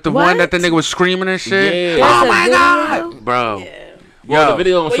 Yeah, with the one that the nigga was screaming and shit. Yeah. There's Oh a my video? god, bro. Yeah. Well, Yo, the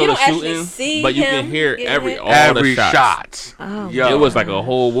video don't Well, show you the don't actually shooting, see but you him can hear getting every hit? all every the shots. Oh, Yo, It was like a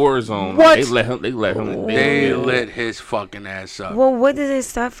whole war zone. What? They let him. they lit his fucking ass up. Well, what did it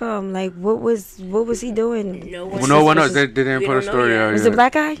start from? Like, what was he doing? No Well, one. no one was knows. They didn't we put a don't know story yet. out Was yet. it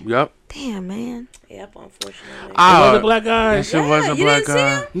black guy? Yep. Damn, man. Yep, unfortunately. It was a black guy. That shit was a you black didn't see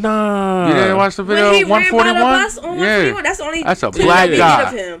guy. him? Nah. You didn't watch the video? When he ran by the 141? bus on 141, Yeah. that's the only That's a two black videos guy.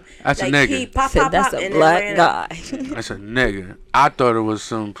 of him. That's a Like, nigga. He pop, Said pop, that's pop, a and then black ran guy. That's a nigga. I thought it was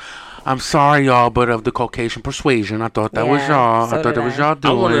some. I'm sorry, y'all, but of the Caucasian persuasion, I thought that was Yeah, y'all. so I thought did that was I. y'all I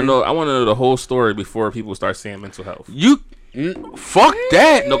doing. want to know. I want to know the whole story before people start saying mental health. Fuck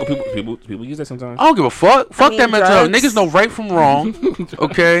that. No, people use that sometimes. I don't give a fuck. Fuck mean, that mental health. drugs. Niggas know right from wrong.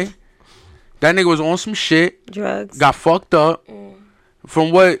 Okay? That nigga was on some shit. Drugs. Got fucked up.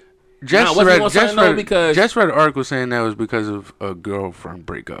 From what Jess Nah, wasn't read, on something though, because- Jess read an article saying that was because of a girlfriend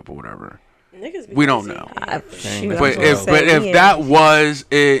breakup or whatever. Niggas be We don't crazy. know. Shoot, But I'm if gonna say, yeah. that was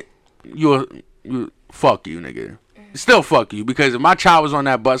it, you fuck you, nigga. Still fuck you, because if my child was on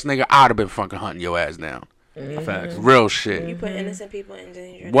that bus, nigga, I'd have been fucking hunting your ass down. Facts. Real shit. You put innocent people in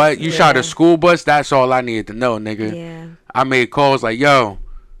danger. What, you shot a school bus? That's all I needed to know, nigga. Yeah. I made calls like, yo,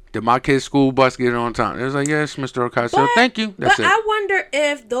 did my kid's school bus get on time? It was like, yes, Mr. Ocasio. Thank you. That's But it. I wonder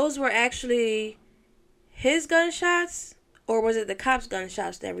if those were actually his gunshots, or was it the cops'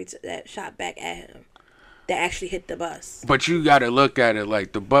 gunshots that shot back at him that actually hit the bus? But you got to look at it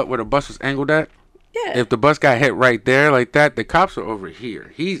like where the bus was angled at. Yeah. If the bus got hit right there like that, the cops are over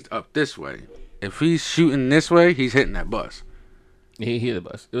here. He's up this way. If he's shooting this way, he's hitting that bus. He hit the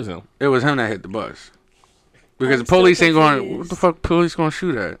bus. It was him. It was him that hit the bus. Because I'm the police still ain't going. confused. What the fuck? Police gonna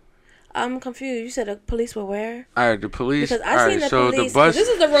shoot at? I'm confused. You said the police were where? All right, the police. Because all I right, seen the so police. the bus. This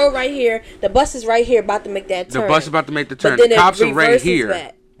is the road right here. The bus is right here, about to make that The turn. bus is about to make the turn. But then The it cops are right reverses here.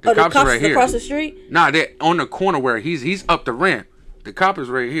 back. The Oh, cops are right here. across the street. Nah, they're on the corner where he's up the ramp. The cop is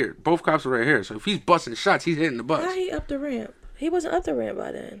right here. Both cops are right here. So if he's busting shots, he's hitting the bus. How he up the ramp? He wasn't up the ramp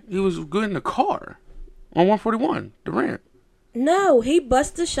by then. He was good in the car on 141, the ramp. No, he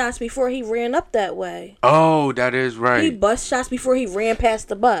bust the shots before he ran up that way. Oh, that is He right. bust shots before he ran past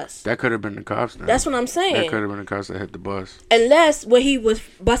the bus. That could have been the cops. Then. That's what I'm That saying. could have been the cops that hit the bus. Unless when he was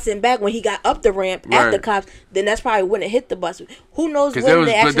busting back, when he got up the ramp at the Right. cops, then that's probably when it hit the bus. Who knows Because when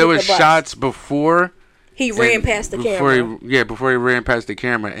they actually there hit was the bus? shots before. He ran and past the before camera. Before he ran past the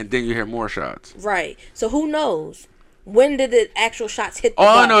camera, and then you hear more shots. Right. So who knows? When did the actual shots hit the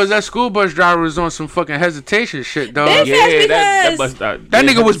All bus? I know is that school bus driver was on some fucking hesitation shit, dog. They- Yeah, that because- bus. That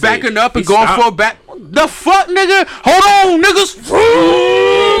nigga was backing up and going for a back. The fuck, nigga? Hold on, niggas.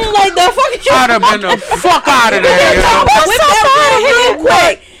 like the fucking I'd have been the fuck out of there. yo. Whip that real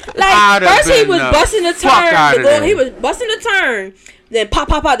quick. Like I'd have first he been was the busting the fuck turn. outta there. He was busting the turn. Then pop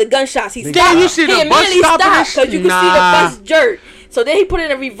the gunshots. He Yeah, stopped. you see he the bus immediately stopping stopped and sh- because you could see Nah. the bus jerk. So then he put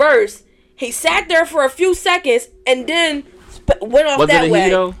it in reverse. He sat there for a few seconds and then went off Was that it a way. he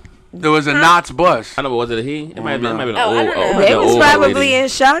though? There was a Knott's bus. I know, but was it a he? It might have been. It might have been Oh, I an don't old. know. It They might was have been an old probably lady. in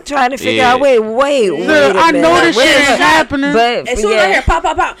shock trying to figure Yeah. out. Wait a Look, I minute. know this Wait shit a is minute. happening. But As soon as I hear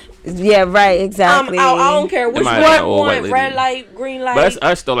pop. yeah, right, exactly. I don't care which might have been an one. old white One lady. red light, green light. But that's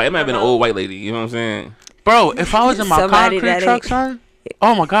us though. Like it might have been an old white lady. You know what I'm saying? Bro, if I was in my Somebody concrete that truck, ain't- son,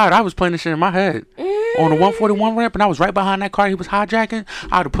 oh my God, I was playing this shit in my head. On the 141 ramp, and I was right behind that car he was hijacking,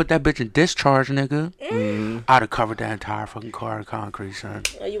 I would have put that bitch in discharge, nigga. I'd have covered that entire fucking car in concrete, son.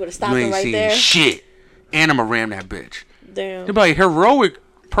 Oh, you would have stopped You him ain't right seen there. shit. And I'ma ram that bitch. Damn. They'd be like, heroic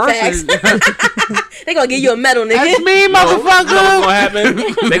person. They gonna give you a medal, nigga. That's me, You know what's motherfucker. gonna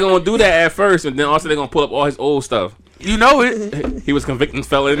happen? They gonna do that at first, and then also they gonna pull up all his old stuff. You know it. He was convicted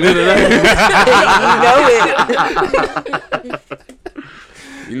felon. you know it.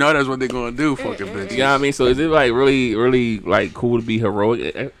 You know that's what they're gonna do, fucking bitch. You know what I mean? So is it like really, really like cool to be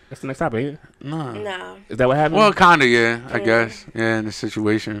heroic? That's the next topic. Ain't it? Nah. No. Is that what happened? Well, kinda, yeah, I guess. Yeah, in the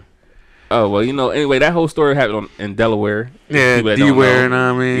situation. Oh well, you know. Anyway, that whole story happened in Delaware. Yeah, People that don't D-Ware, know.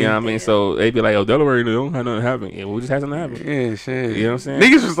 know what I mean? You know what I mean? So they be like, "Oh, Delaware, you don't have nothing happen." Yeah, well, we just had something happen. Yeah, shit. You know what I'm saying?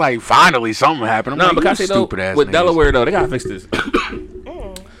 Niggas was like, finally something happened. I'm No, like, because you they though, stupid ass with niggas. Delaware though, they gotta fix this.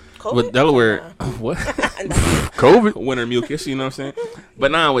 COVID? With Delaware, what? COVID. Winter mucus, you know what I'm saying?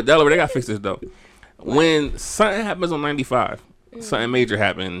 But nah, with Delaware, they gotta fix this though. When something happens on 95, something major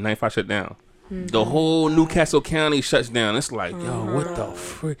happened, 95 shut down. The whole Newcastle County shuts down. It's like, yo, what the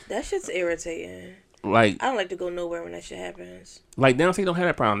frick? That shit's irritating. Like, I don't like to go nowhere when that shit happens. downstate don't have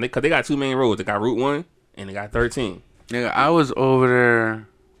that problem. Cause they got two main roads. They got Route 1 and they got 13. Nigga, I was over there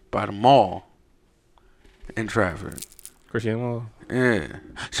by the mall in traffic. Christian Mall. Yeah.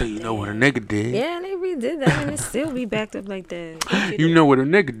 So you know what a nigga did. Yeah, they redid that, and it still be backed up like that. You know what a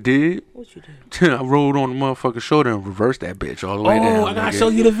nigga did. What you do? I rolled on the motherfucker's shoulder and reversed that bitch all the way down. Oh, I gotta nigga. show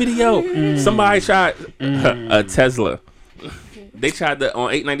you the video. Somebody shot a Tesla. They tried to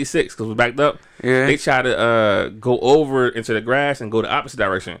on 896 because we backed up. Yeah. They tried to go over into the grass and go the opposite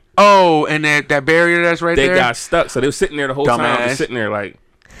direction. Oh, and that barrier that's right They there. got stuck, so they were sitting there the whole time, Dumbass. just sitting there like,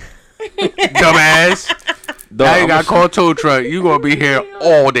 dumbass. dog. Now you got I'm called tow truck. You gonna be here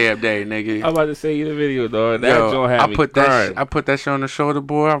all damn day, nigga. about to say you the video, dog. That Yo, joint had me crying. I put that shit on the shoulder,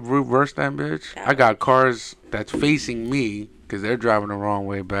 boy. I reversed that bitch. I got cars that's facing me because they're driving the wrong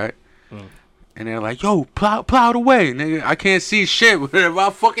way back. And they're like, yo, plow the way, nigga. I can't see shit. If I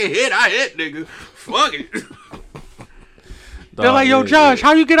fucking hit, I hit, nigga. Fuck it. They're Dog, like, yo, yeah, Josh, yeah.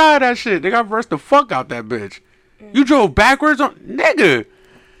 how you get out of that shit? They got reversed the fuck out that bitch. You drove backwards on, nigga.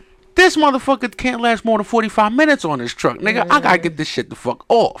 This motherfucker can't last more than 45 minutes on this truck, nigga. I gotta get this shit the fuck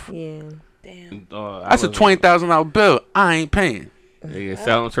off. Yeah. Damn. Dog, I That's a was- $20,000 bill. I ain't paying. Yeah,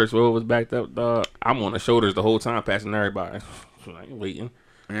 Salem Church Road was backed up, dog. I'm on the shoulders the whole time, passing everybody. So I ain't waiting.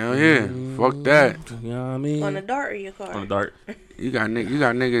 Hell yeah. Fuck that. You know what I mean? On the dart or your car? On the dart. You got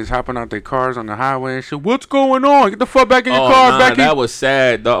niggas hopping out their cars on the highway and shit. What's going on? Get the fuck back in your Oh, car, nah, Becky. that was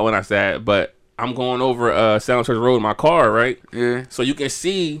sad, dog. When I sad, but I'm going over Salem Church Road in my car, right? Yeah. So you can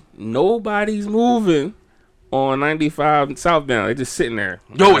see nobody's moving on 95 southbound. They just sitting there.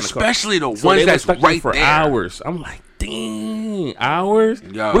 Yo, behind the car. especially the So ones they that's was stuck there right for there. hours. I'm like, dang, hours?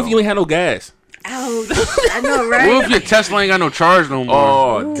 Yo. What if you ain't had no gas? Ouch. I know, right? What if your Tesla ain't got no charge no more?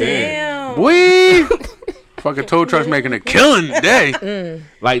 Oh, damn. Damn. Boy. Fucking tow trucks making a killing today.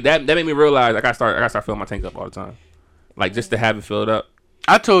 Like that made me realize I gotta start filling my tank up all the time. Like just to have it filled up.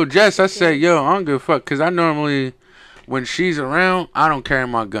 I told Jess, I said, yo, I don't give a fuck. Because I normally, when she's around, I don't carry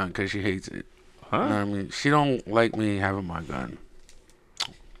my gun because she hates it. Huh? You know what I mean? She don't like me having my gun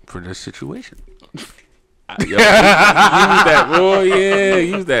for this situation. Yo, use that, bro. Yeah,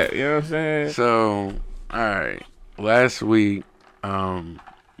 use that. You know what I'm saying? So, all right. Last week,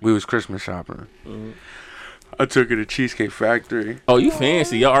 we was Christmas shopping. Mm-hmm. I took her to Cheesecake Factory. Oh, you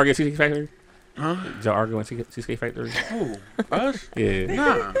fancy. Y'all arguing Cheesecake Factory? Huh? Y'all arguing Cheesecake Factory? Who? Us? Yeah.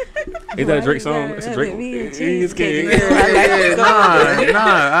 Nah. Ain't that a Drake song? It's a Drake. Me and Cheesecake. cheesecake.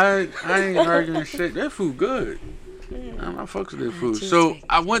 I ain't arguing shit. That food good. I fucks with that food. So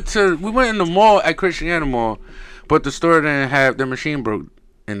we went in the mall at Christiana Mall, but the store didn't have, the machine broke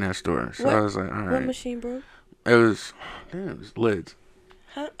in that store. So What? I was like, all What right. machine, bro? It was lids.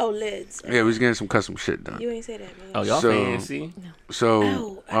 Huh? Oh, lids. Yeah, we was getting some custom shit done. You ain't say that, man. Oh, y'all So- fancy. So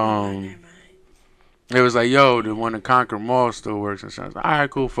Oh, never mind. it was like, yo, the one in Concord Mall still works and shit. I was like, all right,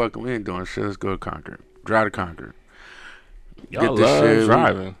 cool, fuck it, we ain't doing shit. Let's go to Concord. Drive to Concord. Y'all this love shit.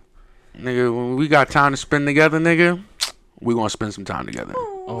 driving. Nigga, when we got time to spend together, nigga, we gonna spend some time together.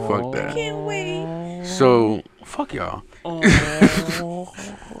 Oh, Fuck that. can't wait. So, fuck y'all.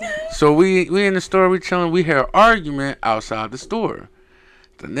 So we in the store, we chilling, we hear an argument outside the store.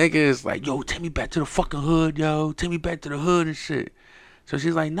 The nigga is like, yo, take me back to the fucking hood, yo. Take me back to the hood and shit. So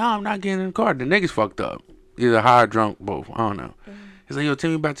she's like, nah, I'm not getting in the car. The nigga's fucked up. Either high or drunk, both. I don't know. He's like, yo,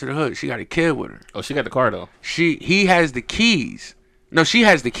 take me back to the hood. She got a kid with her. Oh, she got the car though. He has the keys. No, she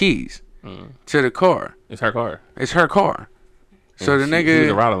has the keys to the car. It's her car. It's her car. So the She nigga, was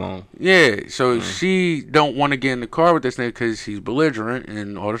a ride along. yeah. So she don't want to get in the car with this nigga because he's belligerent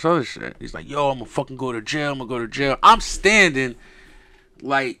and all this other shit. He's like, yo, I'm gonna fucking go to jail. I'm gonna go to jail. I'm standing,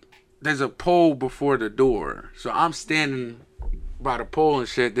 like, there's a pole before the door. So I'm standing by the pole and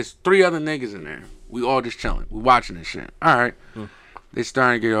shit. There's 3 other niggas in there. We all just chilling. We watching this shit. All right. They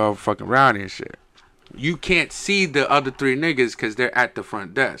starting to get all fucking rowdy and shit. You can't see the other 3 niggas because they're at the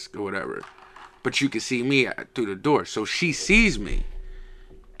front desk or whatever. But you can see me through the door. So she sees me.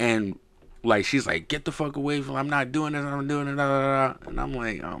 And, like, she's like, get the fuck away from me. I'm not doing this. I'm doing it. Da, da, da. And I'm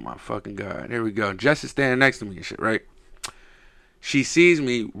like, oh, my fucking God. Here we go. Jess is standing next to me and shit, right? She sees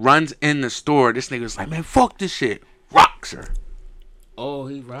me, runs in the store. This nigga's like, man, fuck this shit. Rocks her. Oh,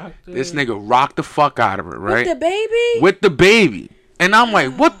 he rocked it. This nigga rocked the fuck out of her, right? With the baby? With the baby. And I'm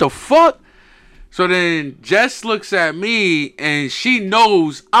like, what the fuck? So then Jess looks at me and she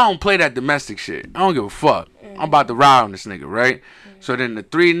knows I don't play that domestic shit. I don't give a fuck. I'm about to ride on this nigga, right? So then the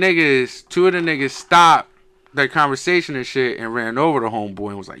 3 niggas, 2 of the niggas stopped their conversation and shit and ran over to homeboy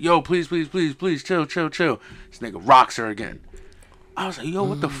and was like, yo, please, please, please, please, chill, chill, chill. This nigga rocks her again. I was like, yo,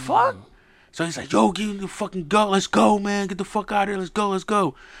 what the fuck? So he's like, yo, get in the fucking go. Let's go, man. Get the fuck out of here. Let's go, let's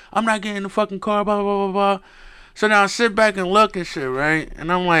go. I'm not getting in the fucking car, blah, blah, blah, blah. So now I sit back and look and shit, right?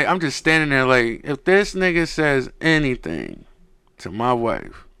 And I'm like, I'm just standing there like, if this nigga says anything to my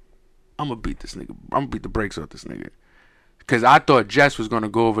wife, I'm gonna beat this nigga. I'm gonna beat the brakes off this nigga. Because I thought Jess was gonna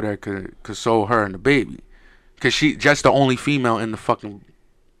go over there to console her and the baby. Because Jess the only female in the fucking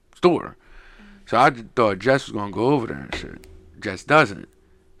store. So I just thought Jess was gonna go over there and shit. Jess doesn't.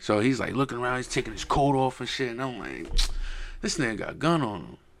 So he's like looking around, he's taking his coat off and shit. And I'm like, this nigga got a gun on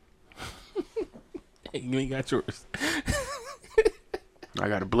him. You ain't got yours. I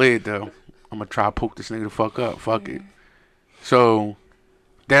got a blade though. I'm gonna try to poke this nigga the fuck up. Fuck it. So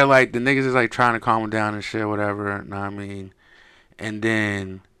they're like, the niggas is like trying to calm him down and shit, whatever. Know what I mean? And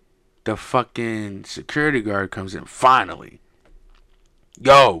then the fucking security guard comes in finally.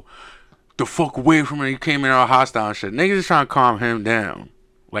 Yo, the fuck away from him. He came in all hostile and shit. Niggas is trying to calm him down.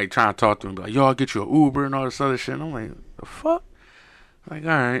 Like trying to talk to him. Like, yo, I'll get you an Uber and all this other shit. And I'm like, the fuck? Like,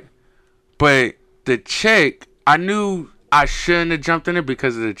 alright. But the chick, I knew I shouldn't have jumped in it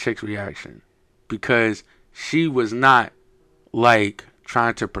because of the chick's reaction. Because she was not, like,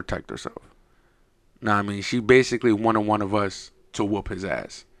 trying to protect herself. Know what I mean? She basically wanted one of us to whoop his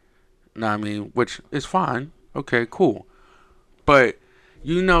ass. Know what I mean? Which is fine. Okay, cool. But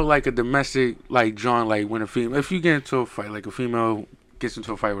you know, like a domestic, like John, like when a female, if you get into a fight, like a female gets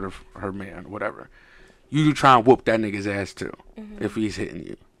into a fight with her man, whatever, you try and whoop that nigga's ass too, if he's hitting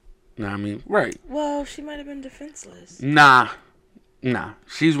you. Know what I mean? Right. Well, she might have been defenseless. Nah.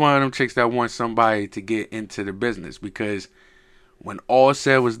 She's one of them chicks that wants somebody to get into the business, because when all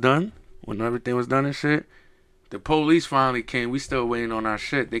said was done, when everything was done and shit, the police finally came. We still waiting on our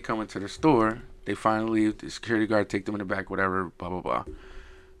shit. They come into the store. They finally leave. The security guard take them in the back, whatever, blah, blah, blah.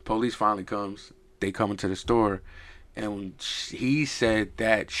 Police finally comes. They come into the store. And he said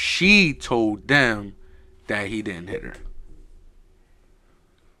that she told them that he didn't hit her.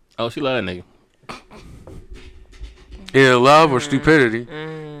 Oh, she love that nigga. Either love or stupidity.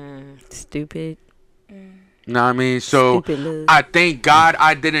 Stupid. Know what I mean? So I thank God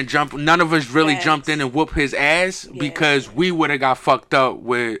I didn't jump. None of us really jumped in and whooped his ass, because we would have got fucked up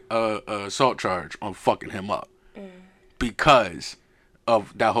with a assault charge on fucking him up because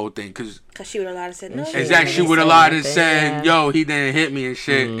of that whole thing. Cause she would have lied and said no. Exactly, she would have lied and said, "Yo, he didn't hit me and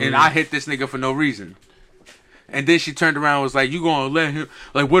shit," and I hit this nigga for no reason. And then she turned around and was like, "You gonna let him?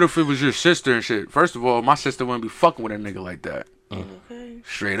 Like, what if it was your sister and shit?" First of all, my sister wouldn't be fucking with a nigga like that. Okay.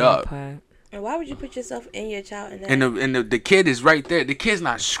 Straight up. And why would you put yourself in your child? And the kid is right there. The kid's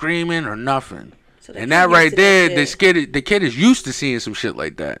not screaming or nothing. So and that right there, the kid is used to seeing some shit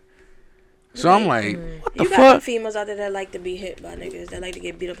like that. So I'm like, what the fuck? You got females out there that like to be hit by niggas, that like to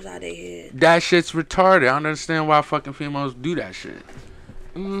get beat up beside their head. That shit's retarded. I don't understand why fucking females do that shit.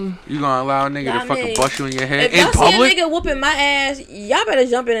 You gonna allow a nigga to fucking bust you in your head in public? If y'all see a nigga whooping my ass, y'all better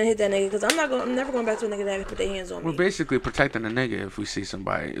jump in and hit that nigga, because I'm never going back to a nigga that put their hands on me. We're basically protecting the nigga if we see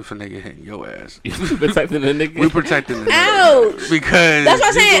somebody, if a nigga hitting your ass. Protecting the nigga? We're protecting the nigga. Ouch! Because that's what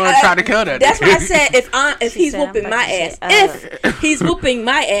I'm saying. Gonna try to kill that that's nigga. What I said. If he's whooping my ass, if he's whooping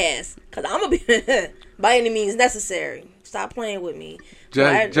my ass, because I'm gonna be by any means necessary. Stop playing with me.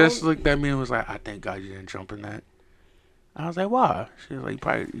 Just looked at me and was like, "I thank God you didn't jump in that." I was like, why? She was like,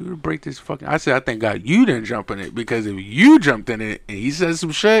 probably you would break this fucking. I said, I thank God you didn't jump in it, because if you jumped in it and he said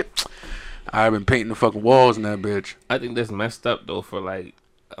some shit, I've been painting the fucking walls in that bitch. I think that's messed up though for like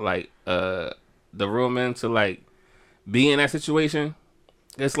the real men to like be in that situation.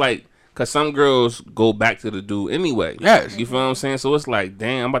 It's like, cause some girls go back to the dude anyway. Yes, you feel what I'm saying. So it's like,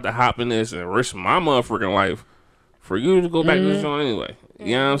 damn, I'm about to hop in this and risk my motherfucking life for you to go back to this joint anyway.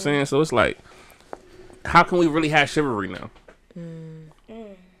 You know what I'm saying? So it's like, how can we really have chivalry now? You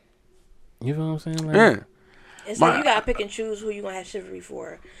know what I'm saying? Like, yeah. It's like you gotta pick and choose who you gonna have chivalry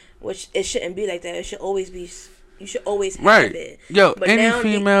for, which it shouldn't be like that. It should always be. You should always have it. Yo, but any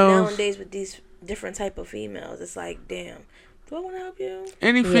females nowadays with these different type of females, it's like, damn, do I want to help you?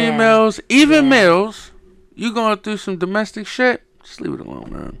 Any females, even males, you going through some domestic shit? Just leave it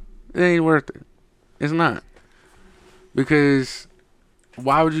alone, man. It ain't worth it. It's not, because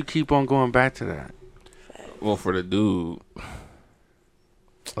why would you keep on going back to that? Well, for the dude,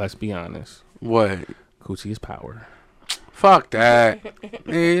 let's be honest. What? Coochie is power. Fuck that.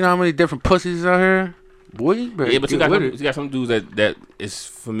 Man, you know how many different pussies out here? Boy, you better but you got some dudes that is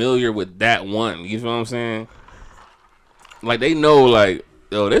familiar with that one. You know what I'm saying? Like, they know, like,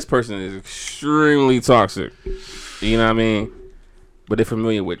 yo, this person is extremely toxic. You know what I mean? But they're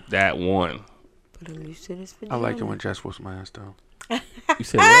familiar with that one. But I'm used to this. I like it when Jess whoops my ass, though. You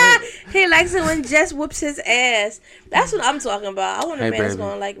said what? He likes it when Jess whoops his ass. That's what I'm talking about. I want a man that's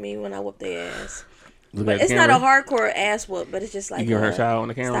gonna like me when I whoop their ass. But it's not a hardcore ass whoop, but it's just like, you give her a shout on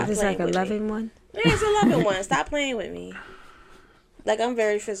the camera. It's like a loving one. Yeah, it's a loving one. Stop playing with me. Like, I'm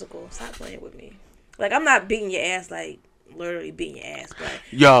very physical. Stop playing with me. Like, I'm not beating your ass, like literally beating your ass, but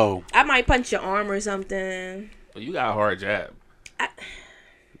yo, I might punch your arm or something. Well, you got a hard jab.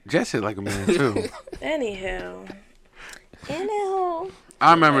 Jess hit like a man too. Anyhow.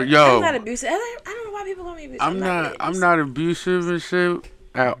 I remember, yo. I'm not abusive. I don't know why people call me abusive. I'm not abusive and shit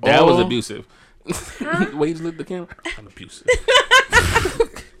at all. That was abusive. Wait, you just look at the camera. I'm abusive.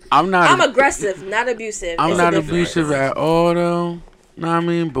 I'm aggressive, not abusive. I'm not abusive at all, though. Know what I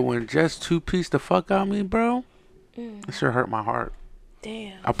mean? But when Jess two-piece the fuck out of me, bro, it sure hurt my heart.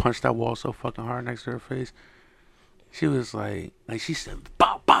 Damn. I punched that wall so fucking hard next to her face. She was like she said,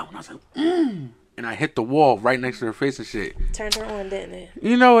 bow, bow. And I was like, And I hit the wall right next to her face and shit. Turned her on, didn't it?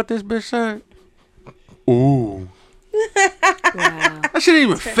 You know what this bitch said? Ooh. Wow. That shit didn't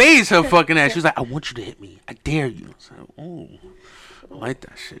even phase her fucking ass. She was like, I want you to hit me. I dare you. I was like, ooh. I like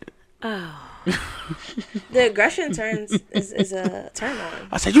that shit. Oh. The aggression is a turn on.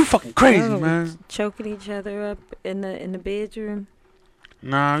 I said, you fucking crazy, man. Choking each other up in the bedroom.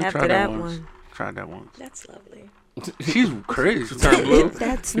 Nah, we after tried that once. one. Tried that once. That's lovely. She's crazy. Turn blue.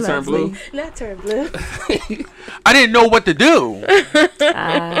 That's You turn blue. lovely. Not turn blue. I didn't know what to do.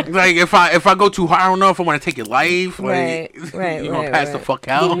 Like if I go too hard, I don't know if I want to take your life. Like, Right, you know, right, pass the right. fuck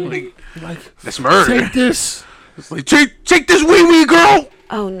out. Like that's murder. Take this. It's like take this wee girl.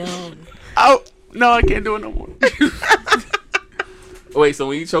 Oh no. Oh no, I can't do it no more. Wait, so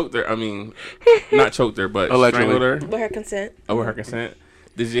when you choked her, I mean, not choked her, but Allegedly. strangled her With her consent. over her consent,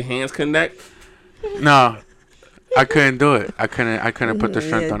 did your hands connect? No, I couldn't do it. I couldn't put the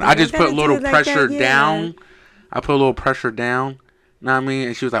strength Yeah, on. I just you put a gotta little do it like pressure that, yeah. down. I put a little pressure down. Know what I mean?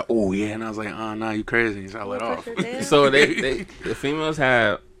 And she was like, "Oh yeah," and I was like, "Oh no, you crazy?" So I let off. Pressure down. So the females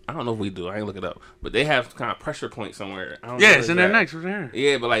have, I don't know if we do, I ain't look it up, but they have kind of pressure point somewhere. I don't know Yeah, where it's in their at. necks. Right there.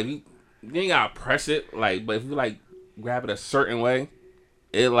 Yeah, but like you ain't gotta press it, like, but if you like grab it a certain way,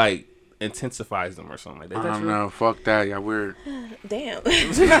 it like intensifies them or something like that. I don't know. Fuck that. Yeah, weird. Damn.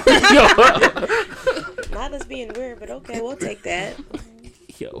 Yo, Not us being weird, but okay, we'll take that.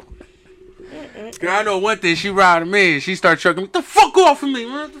 yo. Girl, I know one thing. She riding me and she started choking me. Get the fuck off of me,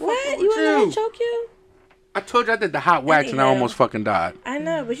 man. What? You want me to choke you? I told you I did the hot wax and I Anyhow. almost fucking died. I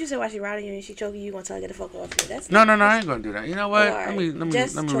know, but you said why she riding you and she choking you, you gonna tell her to get the fuck off you. That's No, I ain't gonna do that. You know what? Alright, Let me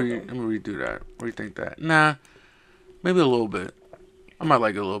just choke him. redo that. Rethink that. Nah, maybe a little bit. I might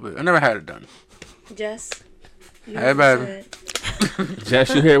like it a little bit. I never had it done. Jess. You Hey, know what you baby. said.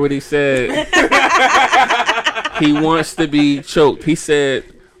 Jess, you hear what he said? He wants to be choked. He said,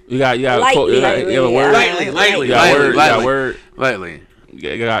 "You got, Lightly, you have a word, Lightly, you got a word, you got a word, Lightly.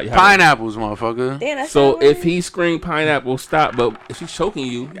 you got Pineapples, motherfucker. Damn, that's So not if right. he screamed pineapple, stop. But if she's choking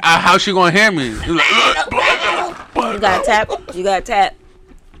you, How she gonna hear me? You gotta tap. You gotta tap.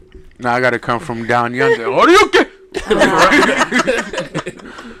 Nah, I gotta come from down yonder. What are you get?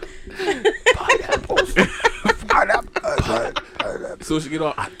 so she get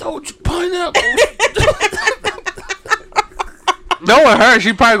off. I told you pineapple. Knowing her,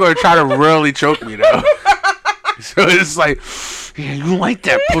 she probably gonna try to really choke me though. So it's like, yeah, you like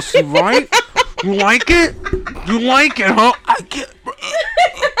that pussy, right? You like it? You like it, huh? I get.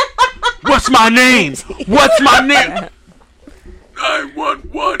 What's my name? What's my name?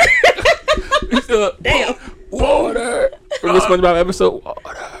 911. Damn. Water. From the SpongeBob episode.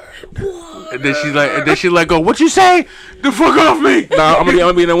 Water. And then she like, go. What you say? The fuck off me! Nah, I'm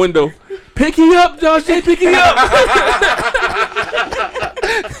gonna be in the window. Pick you up, Josh. J. Pick you up.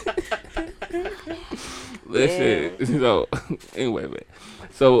 Listen. So anyway, man.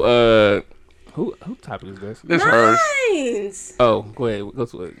 So who topic is this? This hers. Mines. Oh, go ahead. Go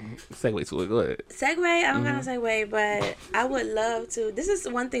to it. Segue to it. Go ahead. Segue, I'm gonna segue, but I would love to. This is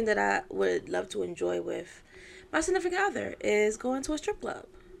one thing that I would love to enjoy with my significant other is going to a strip club.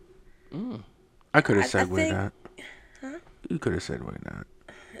 I could have I segued think- that. You could have segued that.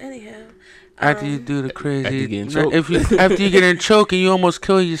 Anyhow, After you do the After crazy, you getting choked. after you get in choke and you almost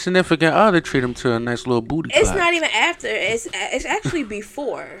kill your significant other, treat him to a nice little booty it's clap. not even after. It's actually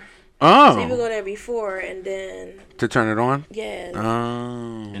before. So you would Oh, go there before and then to turn it on. yeah.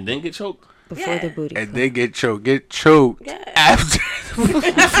 Oh, And then get choked. Before the Yeah. booty. and clap. they get choked Yeah. after. After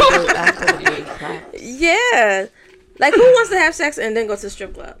the booty clap. Yeah. Like who wants to have sex and then go to the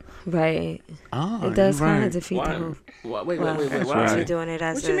strip club? Right. Oh, It does you kind right. of defeat the Why? whole. Wait. Well, That's Why? right. You're doing it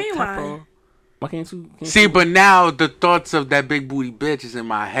as What you a mean, why? couple. Why can't you? See, but now the thoughts of that big booty bitch is in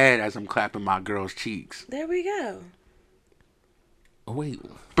my head as I'm clapping my girl's cheeks. There we go. Oh, wait.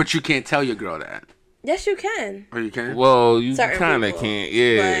 But you can't tell your girl that. Yes, you can. Or you can? Well, you Certain kind of people, can't.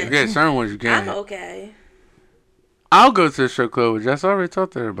 Yeah. but- Yeah, certain ones you can. I'm okay. I'll go to the strip club with Jess. I already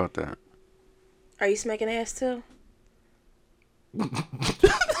talked to her about that. Are you smacking ass too?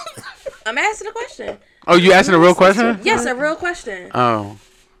 I'm asking a question. Oh, you asking a real question? Yes, a real question. Oh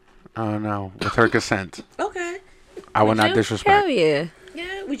no, with her consent. Okay. I will Would not you? disrespect. Hell yeah.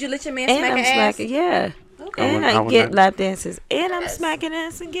 Yeah. Would you let your man And smack I'm an ass? smacking. Yeah. Okay. And I I would get not- lap dances. And I'm smacking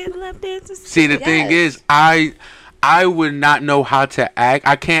ass and getting lap dances. See, the thing Yes. is, I would not know how to act.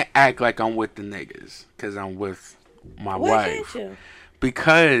 I can't act like I'm with the niggas because I'm with my Why wife. can't you?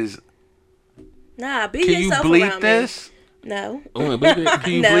 Because Nah, be can you yourself bleep around this? me. No. Oh, baby.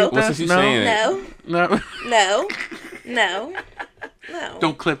 Can you No. bleep What's this? you No. saying? No. No. No. No. No.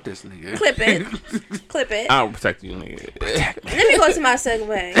 Don't clip this, nigga. Clip it. Clip it. I'll protect you, nigga. Let me go to my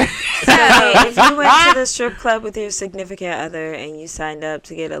segue. So if you went to the strip club with your significant other and you signed up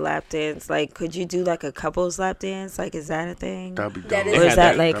to get a lap dance, like, could you do like a couple's lap dance? Like, is that a thing? That'd be That dope. is- Or is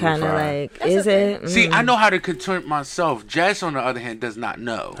that That'd like be kind of fire. like, That's is okay. it? See, I know how to contort myself. Jess, on the other hand, does not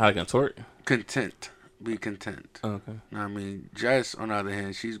know. How to contort? Content. Be content. Okay. I mean, Jess, on the other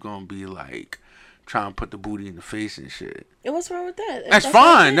hand, she's gonna be like trying to put the booty in the face and shit. And what's wrong with that? That's what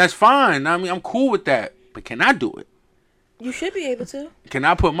fine. you That's fine. I mean, I'm cool with that. But can I do it? You should be able to. Can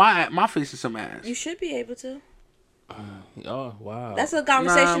I put my face in some ass? You should be able to. Oh wow. That's a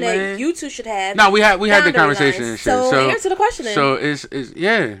conversation that man. you two should have. No, we had the Boundary conversation lines. and shit. So answer the question then. So it's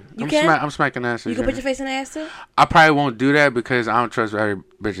yeah. You can? I'm smacking asses. You can yeah. put your face in the ass too? I probably won't do that because I don't trust every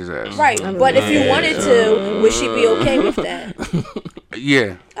bitch's ass. Right. But if you wanted to, would she be okay with that?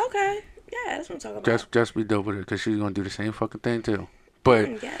 Yeah. Okay. Yeah, that's what I'm talking about. Just be dope with it because she's gonna do the same fucking thing too.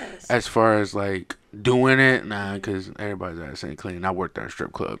 But Yes. as far as like doing it, nah, because everybody's ass ain't clean. I worked at a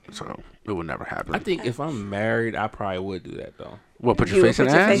strip club, so it would never happen. I think if I'm married, I probably would do that though. What? Put your You face in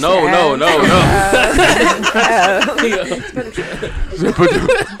would the put your ass? face No, in the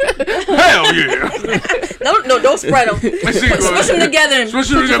Hell yeah! Don't spread them. Smush them together and put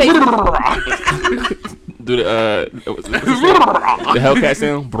your face. Do the Hellcat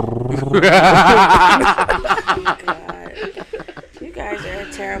sound. God. You guys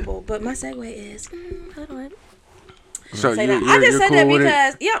are terrible. But my segue is, hold on. So Say you, that. I just said cool that with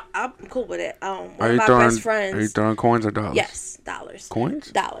it? because I'm cool with it. One Are of you my throwing? best friends. Are you throwing coins or dollars? Yes, dollars. Coins?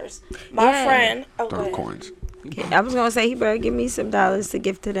 Dollars. My Yeah. friend. Throwing Okay. coins. I was gonna say he better give me some dollars to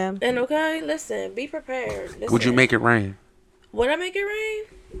give to them. And okay, listen, be prepared. Listen. Would you make it rain? Would I make it rain?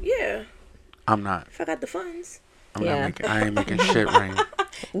 Yeah, I'm not. if I got the funds. I'm Yeah. not making. I ain't making shit rain.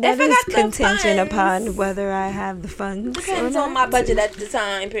 That I is got the contingent funds. upon whether I have the funds or Depends not. on my budget at the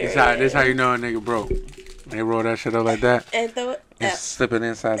time period. This how you know a nigga broke. They roll that shit up like that And throw it. and slip it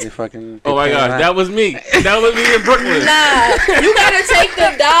inside the fucking. Oh my gosh, that was me. That was me in Brooklyn. Nah, you gotta take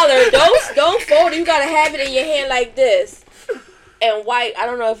the dollar. Don't fold it. You gotta have it in your hand like this. And wipe. I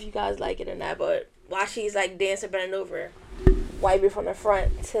don't know if you guys like it or not, but while she's like dancing, bending over, wipe it from the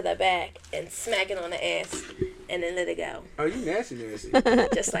front to the back and smack it on the ass, and then let it go, Oh, you nasty.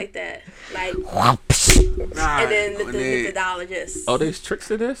 just like that. Like, Nah, and then let the dollar just. Oh, there's tricks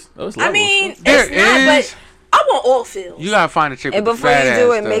to this. Those I levels. mean, There it's not, is. but I want oil fields. you gotta find a chick And with the before fat you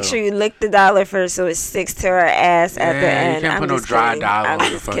do ass, it, make though. sure you lick the dollar first so it sticks to her ass at the Yeah, end. you can't I'm put no just dry kidding. dollar I'm on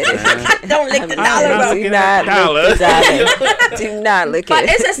the just fucking kidding. ass. Don't lick the dollar, not bro. looking Do at not dollar. lick the dollar. Do not lick But it.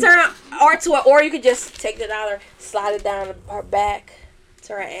 it's a certain art to it, or you could just take the dollar, slide it down her back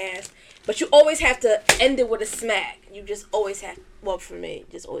to her ass. But you always have to end it with a smack. You just always have. Well, for me,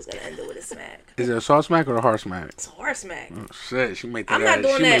 just always gotta end it with a smack. Is it a soft smack or a hard smack? It's a hard smack. Oh, shit, she made that. I'm not ass.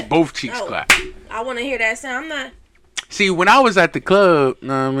 doing She that. made both cheeks No. clap. I want to hear that sound. I'm not. See, when I was at the club,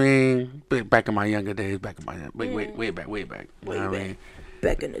 know what I mean, back in my younger days, way back. Know what I mean,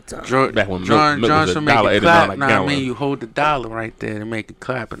 Back in the time. Back when John milk was Johnson make $1.89 it clap. a Know what I gallon. mean, you hold the dollar right there and make it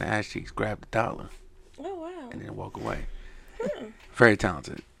clap, and the ass cheeks grab the dollar Oh wow. and then walk away. Very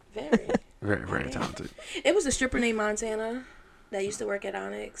talented. Very. Very talented. It was a stripper named Montana that used to work at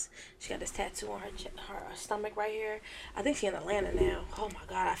Onyx. She got this tattoo on her stomach right here. I think she's in Atlanta now. Oh my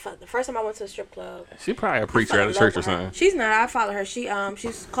God, I felt the first time I went to a strip club. She probably a I preacher fell at in a love church or with her. something. She's not. I follow her. She's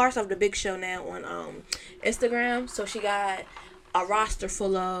calls herself the Big Show now on Instagram. So she got a roster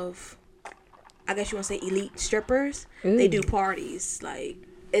full of, I guess you want to say, elite strippers. They do parties like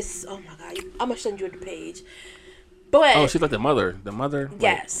it's. Oh my God, I'm gonna send you the page. But Oh, she's like the mother. The mother.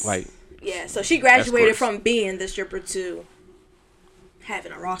 Yes. Like yeah, so she graduated Escorts. from being the stripper to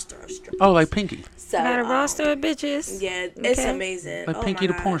having a roster of strippers. Oh, like Pinky. So, Got a roster of bitches. Yeah, it's Okay. amazing. Like Oh Pinky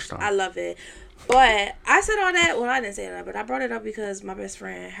my the porn gosh, star. I love it. But I said all that. Well, I didn't say that, but I brought it up because my best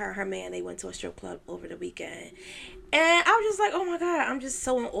friend, her man, they went to a strip club over the weekend, and I was just like, oh my God, I'm just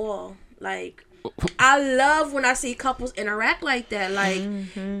so in awe. Like, I love when I see couples interact like that. Like,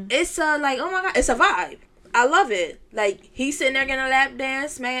 it's a like, oh my God, it's a vibe. I love it. Like, he's sitting there getting a lap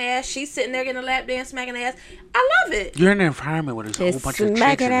dance, smacking ass. She's sitting there getting a lap dance, smacking ass. I love it. You're in an environment where there's a whole It's bunch of chicks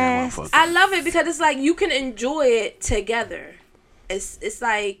smacking in there, ass. motherfucker. I love it because it's like you can enjoy it together. It's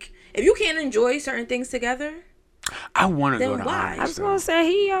like if you can't enjoy certain things together, I want to Then go to why? I Onyx. was gonna say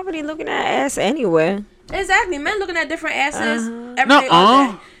he already looking at ass anyway. exactly. Men looking at different asses every day, Nuh-uh.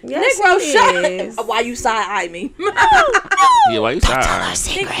 all day. Yes, Negro, he shut is. up. Why you side eye me? yeah, why you side?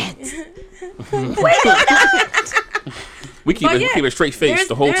 Secrets. We keep But it, yeah, we keep a straight face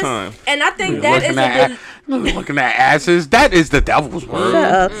the whole there's- time. And I think that is Looking at asses. That is the devil's word.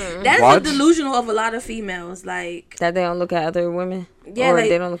 that is What? a delusional of a lot of females. Like, That they don't look at other women. Yeah, or like-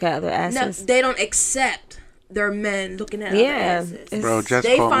 they don't look at other no, asses. they don't accept their men looking at Yeah, other asses. it's Bro, just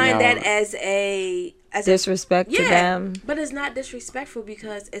They called me find that out. as a disrespect to them. but it's not disrespectful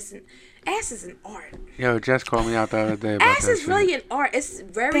because ass is an art. Yo, Jess called me out the other day about Ass that is shit. really an art. It's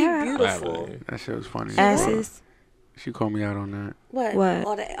very They're- beautiful. That shit was funny. Asses. She called me out on that. What?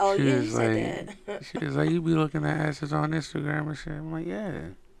 What? Oh, She yeah, you was said like, that. she was like, you be looking at asses on Instagram and shit. I'm like, yeah.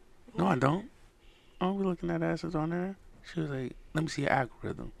 No, I don't. I don't be looking at asses on there. She was like, let me see your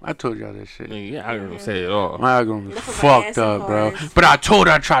algorithm. I told y'all that shit. Yeah, I don't say it all. My algorithm was Enough of fucked ass up, and bro. cars. But I told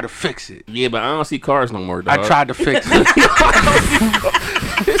her I tried to fix it. Yeah, but I don't see cars no more, dog. I tried to fix it.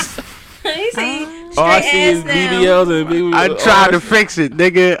 You see, All I straight see is ass now. BBLs and BBLs. I tried to fix it,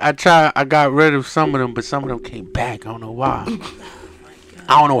 nigga. I got rid of some of them, but some of them came back. I don't know why.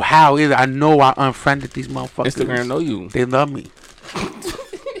 I don't know how either. I know I unfriended these motherfuckers. Instagram know you. They love me.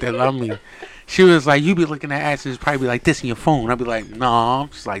 They love me. She was like, you be looking at asses, probably be like this in your phone. I'd be like, no, I'm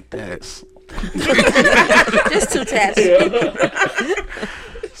just like this. Just 2 taps.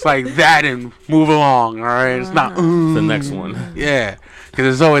 It's like that and move along, all right? It's not, The next one. yeah. Because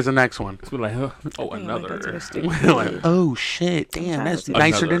there's always the next one. It's been like, huh? Oh, another. Like, oh, shit. Damn, that's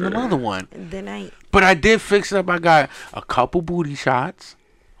nicer than Another. another one. The night. But I did fix it up. I got a couple booty shots,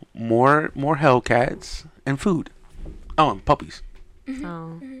 more Hellcats, and food. Oh, and puppies.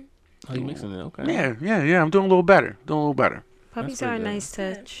 Oh, Oh, you mixing it? Okay. Yeah. I'm doing a little better. puppies are a nice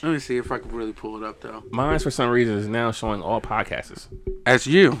touch. Let me see if I can really pull it up, though. Mine's for some reason is now showing all podcasts. That's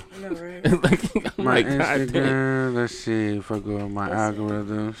you. I know, right? I'm My like, God damn. Instagram. Let's see if I go to my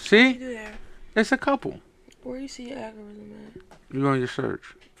algorithm. You See? do that. It's a couple. Where you see your algorithm at? You go on your search.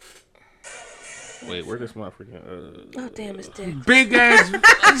 Wait, where's this motherfucker? Oh, damn, it's dick. Big ass.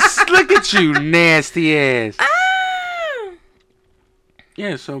 Look at you, nasty ass. Ah!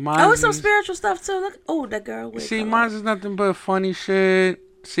 Yeah, so mine. Oh, it's some spiritual stuff, too. Look. Oh, that girl. With See, mine's is nothing but funny shit.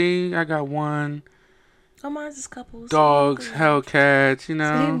 See, I got one. Oh, mine's is couples. Dogs, Oh, Hellcats, you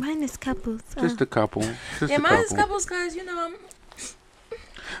Yeah, know. mine is couples. Just a couple. Just Yeah, a mine's is couple. couples, guys. You know, I'm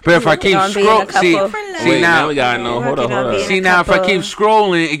But if I keep Gonna be in a scrolling, see, couple. see Wait, now now, we gotta know. Hold Working on, on hold being on. see a now, if I couple. keep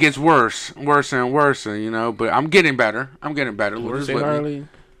scrolling, it gets worse and worse, you know. But I'm getting better. Lord What is say, with me. Harley?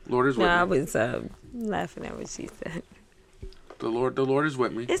 Lord is No, I with me. was laughing at what she said. The Lord is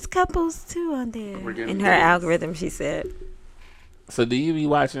with me. It's couples too on there. We're getting In her there. algorithm, she said. So do you be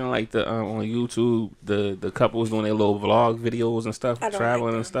watching like the on YouTube the couples doing their little vlog videos and stuff, I don't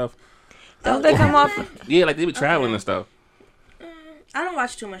traveling like and stuff? Don't they come off? Yeah, like they be traveling and stuff. I don't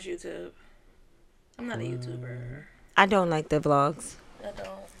watch too much YouTube. I'm not a YouTuber. I don't like the vlogs. I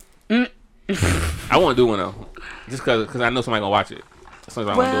don't. I want to do one though, just cause I know somebody gonna watch it.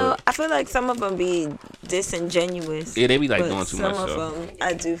 Sometimes I want to Well, do it. I feel like some of them be disingenuous. Yeah, they be like but doing too much. Some So. of them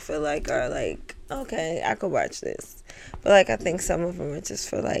I do feel like are like, okay, I could watch this. But like, I think some of them are just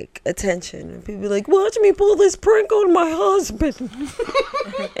for like attention. And people be like, watch me pull this prank on my husband.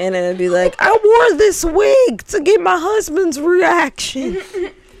 And then it'd be like, I wore this wig to get my husband's reaction.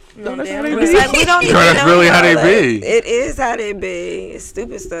 No, that's damn how they right. It's like, we don't even That's know, really how they like, be. It is how they be. It's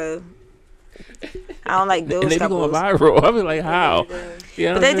stupid stuff. I don't like those And they be going couples. viral. I be like, how? You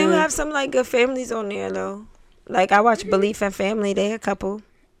know But what they I'm do saying? have some like good families on there though. Like I watch Belief and Family. They a couple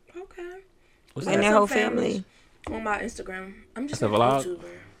Okay. What's and that? their Some whole families. family. On my Instagram. I'm just That's a a vlog? YouTuber.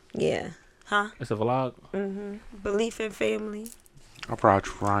 Yeah. Huh? It's a vlog. Belief and Family. I watch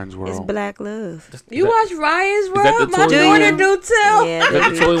Ryan's It's World. Black Love. You watch Ryan's that World? the My toy daughter one? do too. Yeah, that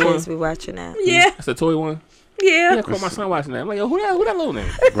they the toy be one? kids be watching that. Yeah. It's a toy one. Yeah. Yeah, I caught my son watching that. I'm like, yo, who that little name?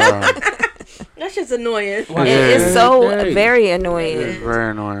 Bruh. That shit's annoying. Yeah. It's so Hey. very It's annoying.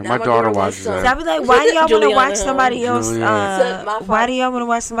 very annoying. Now My my daughter daughter watches wants So I that. be like, why do y'all want to Juliana, watch somebody else? Juliana. My Why do y'all want to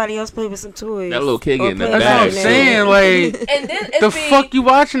watch somebody else play with some toys? That little kid Or getting the play That's what I'm bag. with saying. Like, And then it's the fuck you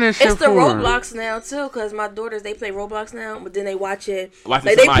watching this shit It's the for? Roblox now too, cause my daughters they play Roblox now, but then they watch it. Watching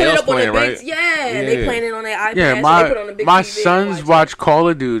Like they somebody put it else up on the playing, big, right? yeah, they Yeah. playing it on their iPad. Yeah, so they put it on the big my TV and sons watch watch Call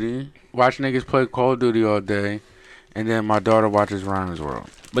of Duty. Watch niggas play Call of Duty all day, and then my daughter watches Ryan's World.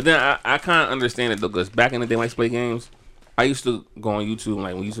 But then I kind of understand it though, because back in the day when I used to play games, I used to go on YouTube,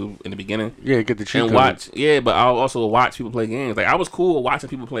 like when YouTube in the beginning, Yeah, get the cheat and code. watch. Yeah, but I'll also watch people play games. Like I was cool with watching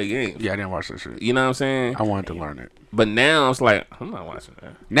people play games. Yeah, I didn't watch that shit. You know what I'm saying? I wanted to learn it. But now it's like I'm not watching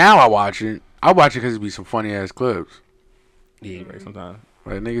that. Now I watch it. I watch it because it be some funny ass clips. Yeah, right. Sometimes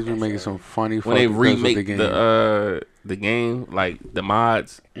Like niggas be making some funny when they fucking clips with remake the game. the game, like the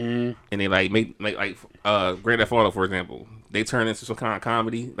mods, and they like make like Grand Theft Auto, for example, they turn into some kind of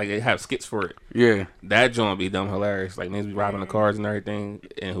comedy. Like they have skits for it. Yeah, That joint be dumb hilarious. Like niggas be robbing the cars and everything,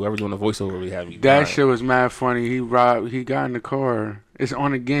 and whoever doing the voiceover be having that shit was mad funny. He got in the car. It's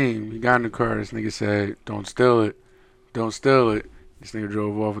on the game. He got in the car. This nigga said, "Don't steal it. Don't steal it." This nigga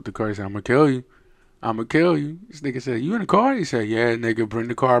drove off with the car. He said, "I'm gonna kill you. I'm gonna kill you." This nigga said, "You in the car?" He said, "Yeah, nigga, bring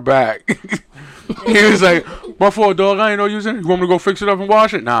the car back." He was like, "My fault, dog. I ain't know you was in it. You want me to go fix it up and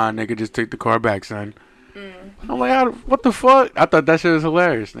wash it?" Nah, nigga, just take the car back, son. I'm like, what the fuck? I thought that shit was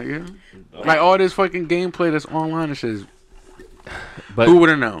hilarious, nigga. Like all this fucking gameplay that's online and shit. But Who would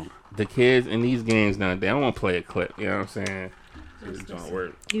have known? the kids in these games now, they don't want to play a clip. You know what I'm saying?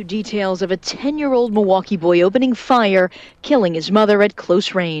 New details of a 10-year-old Milwaukee boy opening fire, killing his mother at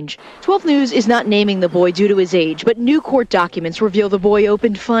close range. 12 News is not naming the boy due to his age, but new court documents reveal the boy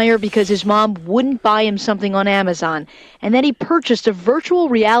opened fire because his mom wouldn't buy him something on Amazon, and then he purchased a virtual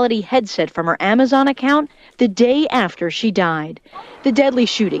reality headset from her Amazon account the day after she died. The deadly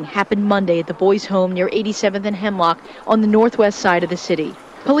shooting happened Monday at the boy's home near 87th and Hemlock on the northwest side of the city.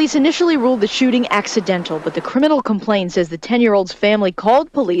 Police initially ruled the shooting accidental, but the criminal complaint says the 10-year-old's family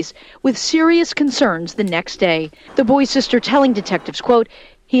called police with serious concerns the next day. The boy's sister telling detectives, quote,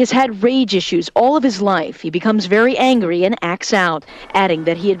 "He has had rage issues all of his life. He becomes very angry and acts out," adding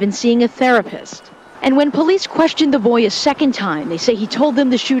that he had been seeing a therapist. And when police questioned the boy a second time, they say he told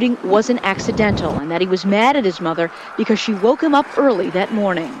them the shooting wasn't accidental and that he was mad at his mother because she woke him up early that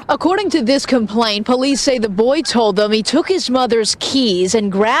morning. According to this complaint, police say the boy told them he took his mother's keys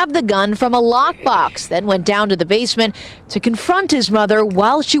and grabbed the gun from a lockbox, then went down to the basement to confront his mother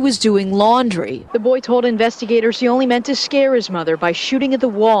while she was doing laundry. The boy told investigators he only meant to scare his mother by shooting at the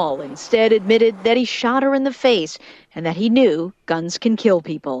wall, instead admitted that he shot her in the face and that he knew guns can kill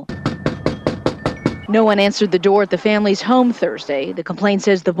people. No one answered the door at the family's home Thursday. The complaint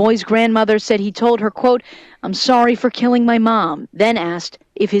says the boy's grandmother said he told her, quote, "I'm sorry for killing my mom," then asked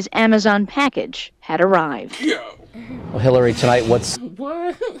if his Amazon package had arrived. Well, Hillary, tonight, what's...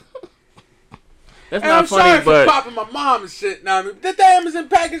 What? That's Hey, not I'm funny, sorry but for popping my mom and shit. Now, did the Amazon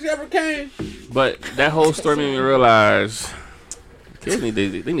package ever came? but that whole story made me realize kids need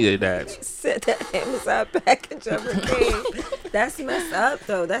they need their dads. Said that Amazon package ever came. That's messed up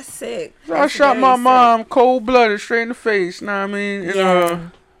though. That's sick. So I That's shot very my sick. mom cold-blooded straight in the face. Know what I mean? And, Yeah.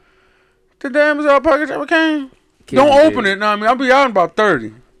 did the Amazon package ever came? Kids Don't need open it. Know what I mean? I'll be out in about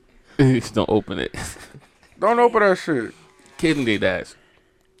 30. Just don't open it. Don't open that shit. Kids need their dads.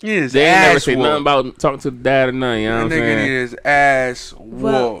 His They ain't never ass say nothing whooped. about talking to the dad or nothing. You know That what I'm nigga need saying? his ass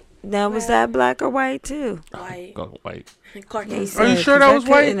Well, whooped. now was that black or white too? White. Go white. Caucasian. Are you sure that was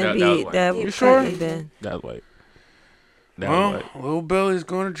white? That was white. That You was sure? couldn't been. That was white. That was Well, white. little Billy's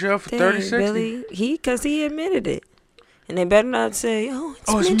going to jail for Dang, 30-60. Billy, cause he admitted it, and they better not say, "Oh, it's,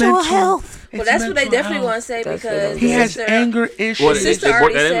 Oh, mental health." Well, that's what they definitely want to say That's what because I'm He saying. has sister- anger Well, issues. they sister brought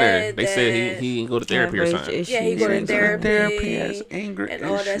already that in there. said They said that- he go to therapy or something. Yeah, he go to therapy. Therapy has anger and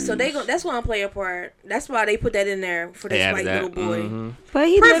all that. So issues. that's why I'm playing a part. That's why they put that in there for They this added white that. little boy. Mhm. But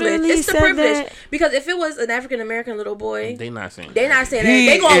he Privilege. literally It's the said privilege. that. Because if it was an African American little boy, They not saying. they're not saying He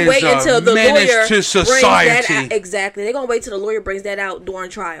that. They gonna is wait a until the menace lawyer to brings that society. out. Exactly. They're gonna wait till the lawyer brings that out during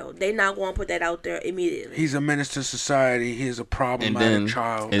trial. They not gonna put that out there immediately. He's a menace to society. He is a and problematic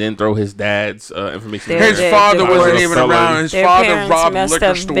child. then throw his dad's information. Their- His their father divorce. wasn't even around. His Their father parents robbed must liquor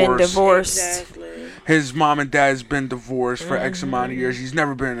have been stores. divorced. Exactly. His mom and dad's been divorced for X amount of years. He's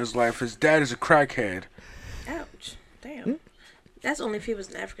never been in his life. His dad is a crackhead. Ouch. Damn. That's only if he was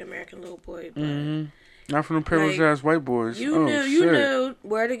an African American little boy. But Not from the privileged Like, ass white boys. you Oh, knew shit. you knew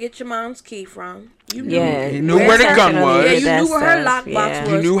where to get your mom's key from. You knew. Yeah, He knew where the gun was. Yeah, you That knew where her stuff, lockbox yeah.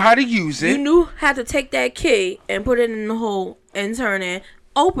 was. You knew how to use You it. knew how to take that key and put it in the hole and turn it,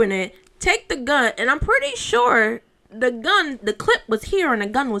 open it, take the gun, and I'm pretty sure the clip was here and the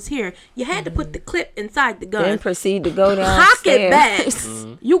gun was here. You had to put the clip inside the gun. Then proceed to go Cock it downstairs.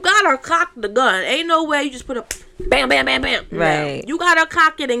 back. You gotta cock the gun. Ain't no way you just put a bam, bam, bam, bam. No. Right. You gotta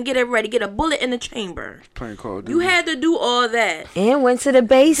cock it and get it ready. Get a bullet in the chamber. Playing Call of Duty. You had to do all that. And went to the Then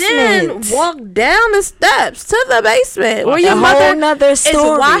basement. walk down the steps to the basement where A your whole mother nother is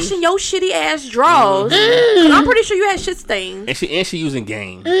story. washing your shitty ass drawers. 'Cause I'm pretty sure you had shit stains. And she using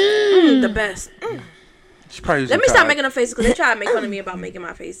game. The best. She's probably using Let me stop Tide. making a faces because they try to make fun of me about making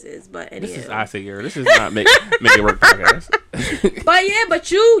my faces. But This is anyway. I say girl. This is not make it work podcast. But yeah,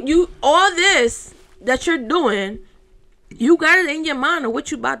 but you all this that you're doing, you got it in your mind of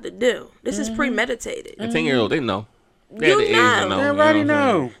what you about to do. This is premeditated. And 10-year-old, they know. They You at the age to know. know. Everybody you know. what I'm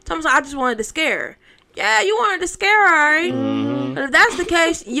saying? know. Sometimes I just wanted to scare her. Yeah, you wanted to scare her, alright? But if that's the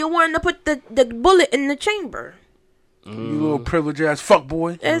case, you wanted to put the bullet in the chamber. You little privileged ass fuck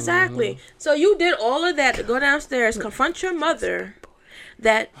boy. Exactly. So you did all of that to go downstairs, confront your mother,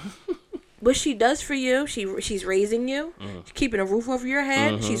 that what she does for you, she's raising you, she's keeping a roof over your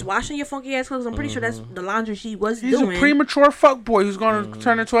head, she's washing your funky ass clothes. I'm pretty sure that's the laundry she was He's doing. a premature fuck boy who's going to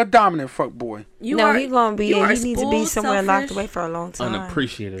turn into a dominant fuck boy. You No, are- he gonna be. you are He needs to be spoiled, somewhere locked selfish, away for a long time.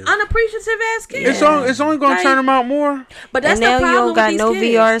 Unappreciative. unappreciative ass kid. It's only going to Like- turn him out more. But that's And now the you problem don't got with no these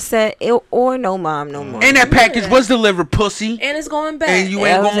kids. VR set or no mom no more. And that package was delivered, pussy. And it's going back. And you Yeah,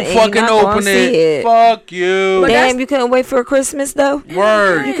 ain't and going to you're fucking not gonna open see it. it. Fuck you. But that's- Damn, you couldn't wait for Christmas though.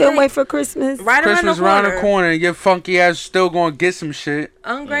 Word. You couldn't wait for Christmas. right Christmas around the corner. and your funky ass still going to get some shit.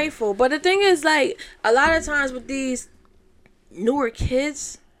 Ungrateful. But the thing is, like, a lot of times with these newer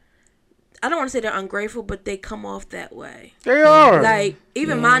kids, I don't want to say they're ungrateful, but they come off that way. They are. Like,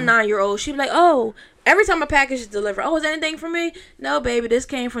 even my 9-year-old, she be like, oh, every time a package is delivered, oh, is anything for me? No, baby, this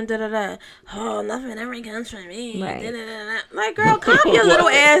came from da-da-da. Oh, nothing ever comes from me. Right. Da-da-da-da. Like, girl, calm your little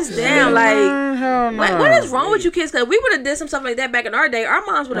ass down. Like, hell no. what is wrong with you kids? Because we would have did some stuff like that back in our day. Our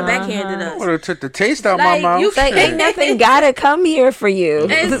moms would have backhanded us. Would have took the taste out Like, my mouth. you Like, ain't nothing gotta come here for you.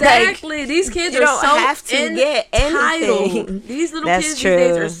 Exactly. These kids you are don't so have to get entitled. anything. These little That's kids true. these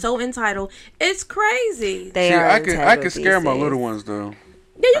days are so entitled. It's crazy. They See, are I could entitled scare these my days. little ones though.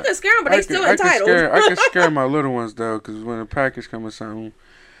 Yeah, you can scare them, but they still entitled. I can scare my little ones though, because when a package comes with something,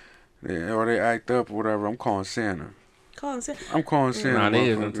 or they act up or whatever, I'm calling Santa. I'm calling Santa. Nah, they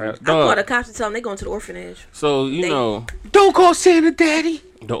is motherfucker. entitled. I call the Dog. cops and tell them they going to the orphanage. So you know, Don't call Santa Daddy.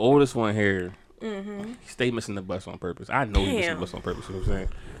 the oldest one here, he stay missing the bus on purpose. I know he missing the bus on purpose. You know what I'm saying?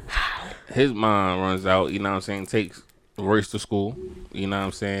 His mom runs out. You know what I'm saying? Takes Royce to school. You know what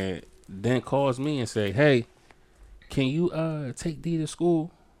I'm saying? Then calls me and say, "Hey, can you take D to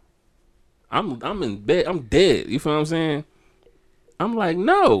school?" I'm in bed. I'm dead. You feel what I'm saying? I'm like,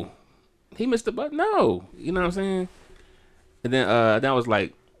 no. He missed the bus. No. You know what I'm saying? And then that was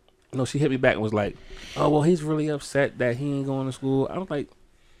like, no, she hit me back and was like, oh, well, he's really upset that he ain't going to school. I was like,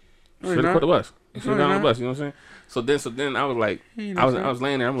 should have caught the bus. Should have got on the bus. You know what I'm saying? So then I was like, I was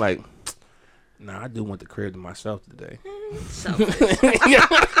laying there. I'm like, nah, I do want the crib to myself today. So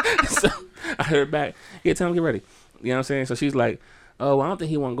I heard back. Yeah, tell him get ready. You know what I'm saying? So she's like, oh, well, I don't think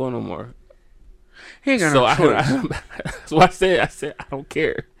he won't go no more. He ain't got no choice. So I said, I don't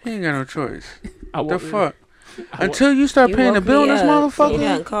care. He ain't got no choice. The fuck? Until you start paying the bill on this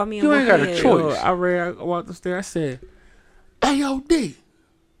motherfucker, you ain't got a choice. I walked upstairs. I said, hey, yo, D,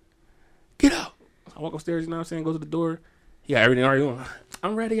 get up. I walk upstairs, you know what I'm saying? Go to the door. He got everything already on.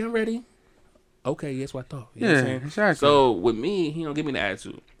 I'm ready. Okay, that's what I thought. You know what I'm saying? Exactly. So with me, he don't give me the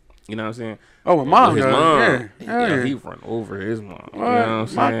attitude. You know what I'm saying? Oh, with mom, his does. mom, Yeah. he run over his mom. You know what I'm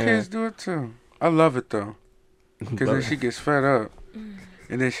saying? My kids do it too. I love it though, because then she gets fed up,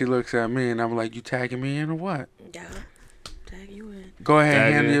 and then she looks at me, and I'm like, "You tagging me in or what?" Yeah, tag you in. Go ahead,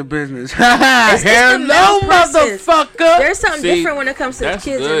 Tag handle in. your business. It's Hello, the male presence. motherfucker. There's something See, different when it comes to that's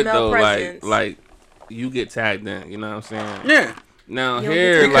kids good, and male though. presence. Like you get tagged in. You know what I'm saying? Yeah, Now You don't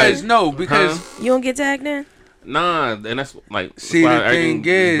here, because like, because you don't get tagged in. nah, and that's like See, why the everything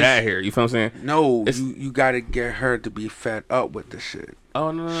thing is- bad here. You feel what I'm saying? no, It's- you gotta get her to be fed up with the shit. Oh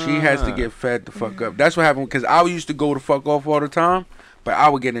no, She has to get fed the fuck up. That's what happened because I used to go the fuck off all the time, but I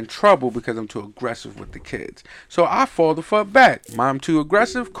would get in trouble because I'm too aggressive with the kids. So I fall the fuck back. Mom too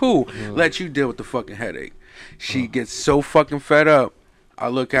aggressive? Cool. Let you deal with the fucking headache. She gets so fucking fed up. I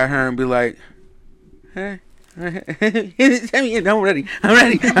look at her and be like, hey. I'm ready.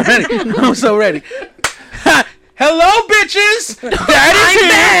 I'm so ready. Hello, bitches. Daddy's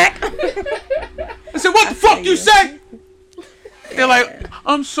here. I said, what the fuck you say? They're like,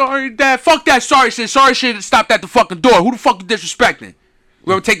 I'm sorry, Dad. Fuck that sorry shit. Sorry shit. Stop at the fucking door. Who the fuck you disrespecting?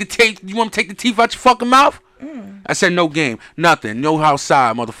 You want to take the teeth? You want to take the teeth out your fucking mouth? I said no game, nothing. No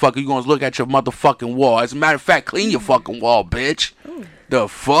outside, motherfucker. You gonna look at your motherfucking wall. As a matter of fact, clean your fucking wall, bitch. The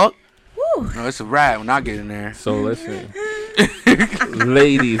fuck? No, it's a ride when I get in there. So listen,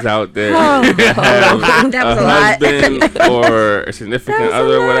 ladies out there, That was a lot. husband or a significant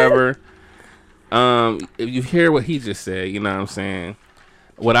other or whatever. If you hear what he just said, you know what I'm saying.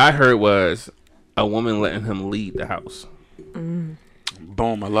 What I heard was a woman letting him lead the house.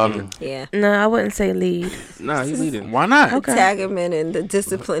 Boom, I love it. Yeah. No, I wouldn't say lead. Nah, he leading. Why not? Okay. Tag him in the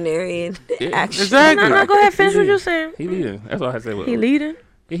disciplinary Yeah, action. Exactly. No, go ahead. Finish what you're saying. He leading. That's all I had to say. He leading.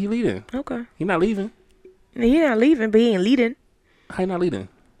 Yeah, he leading. Okay. He not leaving. He not leaving, but he ain't leading. How you not leading?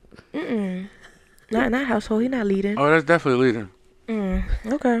 Not in that household. He not leading. Oh, that's definitely leading.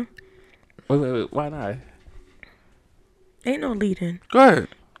 Okay. Wait. Why not? Ain't no leading. Go ahead.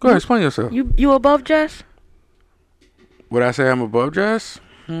 Explain yourself. You above Jess? Would I say I'm above Jess?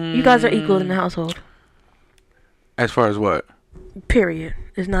 You guys are equal in the household. As far as what? Period.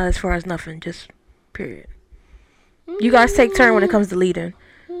 It's not as far as nothing. Just period. You guys take turn when it comes to leading.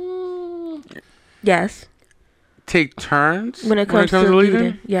 Yes. Take turns When it comes to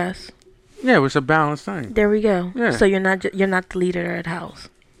leading. Yes. Yeah, it's a balanced thing. There we go. Yeah. So you're not the leader at house.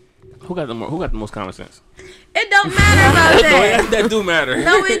 Who got the most common sense? It don't matter about that. That do matter.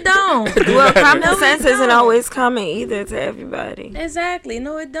 No, it don't. Well, common No, it sense isn't don't. always common either to everybody. Exactly.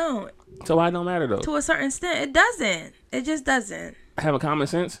 No, it don't. So why it don't matter though? To a certain extent, it doesn't. It just doesn't. Have a common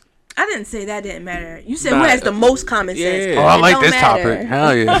sense. I didn't say that didn't matter. You said who has the most common sense. Yeah. Oh, I It like don't this matter. topic.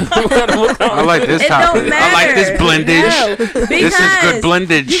 Hell yeah. I like this It topic. don't matter. I like this blendage. No, This is good because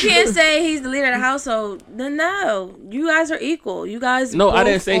blendage. You can't say he's the leader of the household. Then no, you guys are equal. You guys. No, I both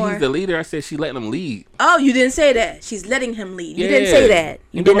didn't say are- he's the leader. I said she letting him lead. Oh, you didn't say that. She's letting him lead. You didn't Yeah. say that.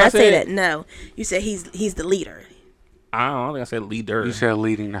 You You did know what I not say said? that. No, you said he's the leader. I don't think I said leader. You said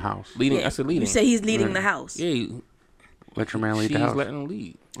leading the house. leading. Yeah. I said leading. You said he's leading the house. yeah. Let your man lead She's the house. letting him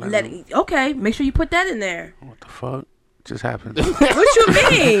lead. Okay, make sure you put that in there. What the fuck just happened? What you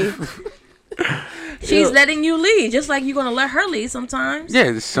mean? She's letting you lead, just like you're gonna let her lead sometimes. Yeah,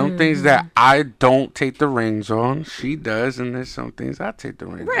 there's some things that I don't take the reins on. She does, and there's some things I take the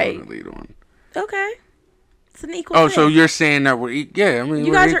reins Right. on and lead on. Okay, it's an equal. Oh, thing. so you're saying that we're yeah? I mean,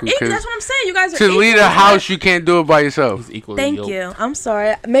 you we're guys are equal, equal. 'cause That's what I'm saying. You guys are to equal. lead a house, you can't do it by yourself. He's equally Thank yoked. you. I'm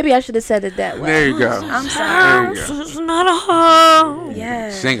sorry. Maybe I should have said it that way. There you go. I'm sorry. There you go. It's not a home.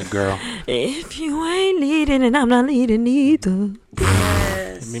 Yes. Sing it, girl. If you ain't leading and I'm not leading either.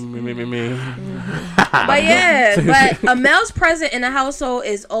 Yes. Me. But yeah, but a male's presence in a household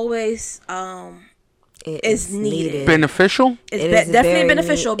is always It's needed. Beneficial? it's It is definitely very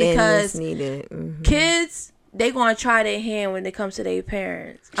beneficial need- and because it's needed. Mhm. kids they gonna try their hand when it comes to their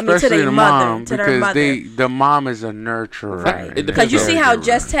parents. I mean to Especially their the mother, mom, to their because mother. the mom is a nurturer. Right. It depends Because you on- see how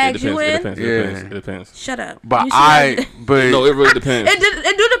Jess It tagged you depends. in. It depends. It depends. Shut up. But You see how- No, it really depends.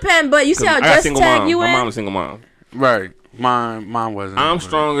 it do depend, but you see how I got a Jess single tagged mom. you My in. mom's a single mom. right. Mine wasn't. I'm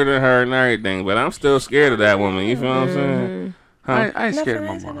stronger than her and everything, but I'm still scared of that woman. You feel what I'm saying? Huh? I ain't scared of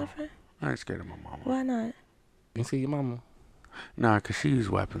my Nothing, mom. nothing. I ain't scared of my mama. Why not? You see your mama? Mm. Nah, cause she use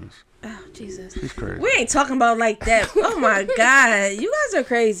weapons. Oh Jesus. She's crazy. We ain't talking about like that. Oh my God, you guys are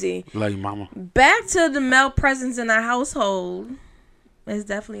crazy. Love you, mama. Back to the male presence in our household. It's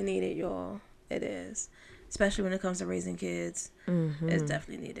definitely needed, y'all. It is, especially when it comes to raising kids. It's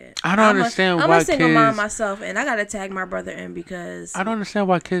definitely needed. I don't understand I'm why a single mom kids- myself, and I gotta tag my brother in because I don't understand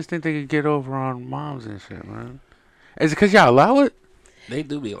why kids think they could get over on moms and shit, man. Is it cause y'all allow it, They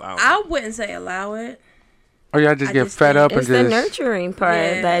do be allowed. I wouldn't say allow it. or y'all just I get just fed think up and It's the just? nurturing part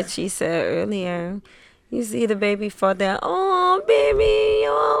Yeah. that she said earlier. You see the baby fall down. Oh, baby,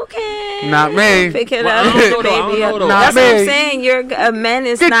 you okay? Not me. Pick it Well, up, I don't know though, I baby don't up. know though. That's Not what I'm me. saying. A man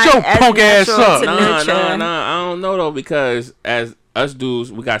is Get not your as punk ass natural up. to nurture. I don't know though, because as us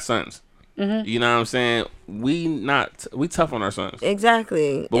dudes, we got sons. You know what I'm saying? We tough on our sons.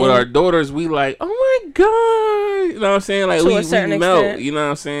 Exactly. But with our daughters, we like, oh my god, you know what I'm saying? Like To a we certain melt, extent. you know what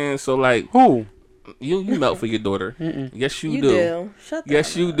I'm saying? So like, Who? you melt for your daughter. Yes, you You do. do. Shut the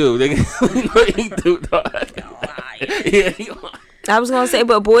Yes, hell you up. do. They do, dog. Yeah, I was gonna say,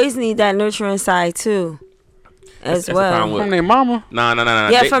 but boys need that nurturing side too, as that's the problem well. with- From their mama? Nah.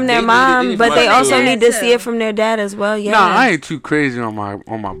 Yeah, from their mom, need but from they us, also too. need to too. see it from their dad as well. Yeah. Nah, I ain't too crazy on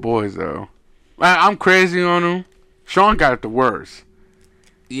my boys though. I'm crazy on them. Sean got it the worst.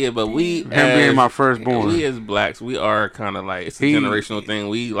 Yeah, but we Him being my firstborn. We as blacks, we are kind of like it's a He- generational thing.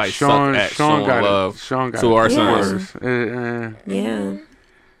 We like Sean suck at showing got love it. Sean got to it our the sons. worst. Yeah.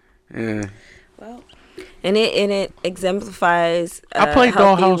 Yeah. Well, And it exemplifies. I played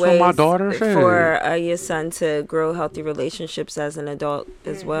healthy dollhouse with my ways daughter, shit. for your son to grow healthy relationships as an adult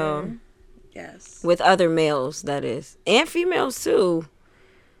as well, yes. with other males, that is, and females too,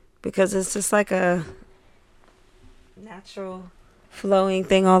 because it's just like a natural flowing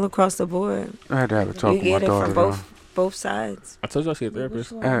thing all across the board. I had to have a talk You with my get it daughter. from though. both sides. I told y'all she a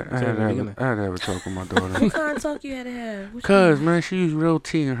therapist. I had to have a talk with my daughter. What kind of talk you had to have? What Cause man, she used real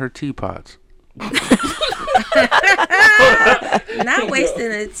tea in her teapots. Not wasting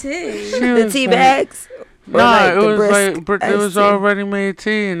the tea. The tea bags. Or Nah, like it the was brisk like, but it iced was tea? already made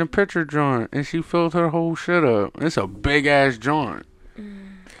tea in the pitcher joint, and she filled her whole shit up. It's a big ass joint.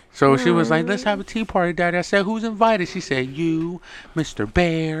 So she was like, "Let's have a tea party, Daddy." I said, "Who's invited?" She said, "You, Mr.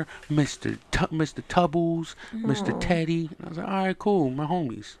 Bear, Mr. Tubbles, Mr. Teddy." And I was like, "All right, cool, my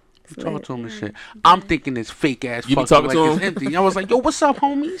homies." We talk to them and shit. I'm thinking it's fake ass. You be fucking talking like to it's empty. I was like, "Yo, what's up,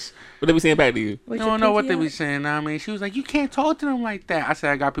 homies?" What they be saying back to you? I don't know what they be saying. I mean, she was like, "You can't talk to them like that." I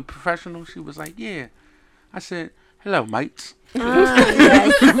said, "I gotta be professional." She was like, "Yeah." I said, "Hello, mates." So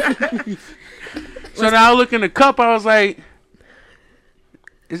now I look in the cup. I was like,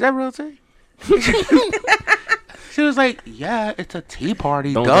 "Is that real tea?" She was like, "Yeah, it's a tea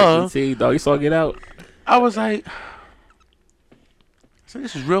party, Don't duh." drink the tea, dog. You saw Get Out. I was like, "So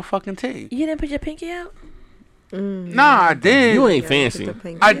this is real fucking tea." You didn't put your pinky out? Nah, I did. You ain't fancy.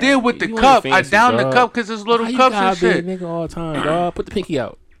 I did with the You ain't cup. I fancy, downed the dog. cup because there's little Why you cups and gotta be a shit. nigga all the time, dog. Put the pinky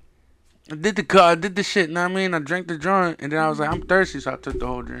out. I did the cup. I did the shit. Know what I mean? I drank the joint, and then I was like, I'm thirsty, so I took the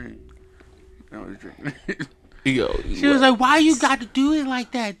whole drink. I was drinking. Yo, She was like, "Why you got to do it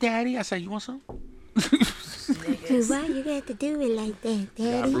like that, Daddy?" I said, "You want some?" Why you got to do it like that,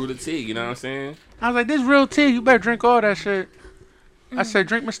 gotta brew the tea. You know what I'm saying? I was like, "This real tea. You better drink all that shit." I said,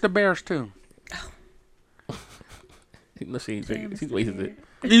 "Drink Mr. Bears too." No, she ain't drinking. She wasted it.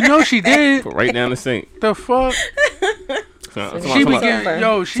 You know she did. Put right down the sink. The fuck? She be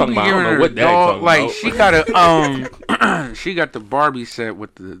giving, she be I giving don't know her what Daddy dog talking like about. she got a she got the Barbie set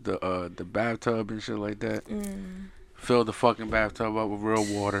with the bathtub and shit like that. Fill the fucking bathtub up with real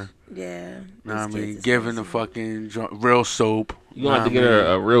water. Yeah. Know what I mean? Giving the fucking real soap. You gonna have to get her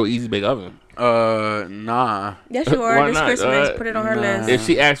a real easy bake oven. Nah. Yes, you are. Why This not? Christmas, put it on her list. If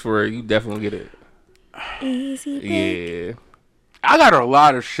she asks for it, you definitely get it. Easy bake. Yeah. I got her a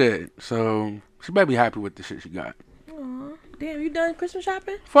lot of shit, so she better be happy with the shit she got. Aw, damn, you done Christmas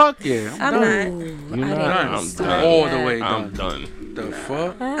shopping? Fuck yeah. I'm done. not. You know, done. I'm done. All the way done. I'm done. The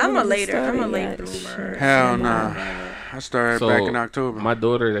fuck? I'm a late bloomer. Hell nah. I started So, back in October. My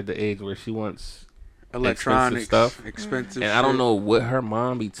daughter's at the age where she wants Electronics stuff. expensive and shit. I don't know what her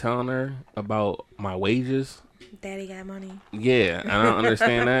mom be telling her about my wages. Daddy got money. Yeah, I don't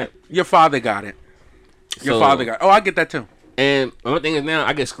understand that. Your father got it. Your So- father got it. Oh, I get that too. And my thing is now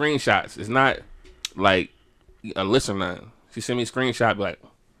I get screenshots. It's not like a list or nothing. She sent me a screenshot, be like,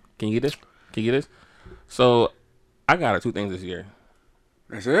 "Can you get this? Can you get this?" So I got her 2 things this year.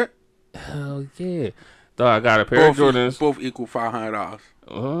 That's it? Hell yeah! Dog, I got a pair of Jordans. Both equal $500.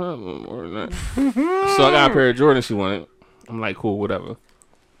 More than that. So I got a pair of Jordans she wanted. I'm like, cool, whatever.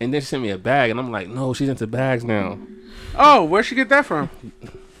 And then she sent me a bag, and I'm like, no, she's into bags now. Oh, where'd she get that from?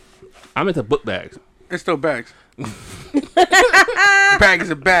 I'm into book bags. It's still bags. Bag is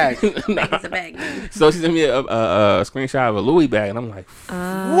a bag. It's a bag. So she sent me a screenshot of a Louis bag, and I'm like,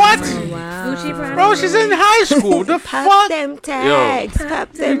 What? Wow. Gucci Prada. Bro, she's in high school. The Pop fuck? them tags.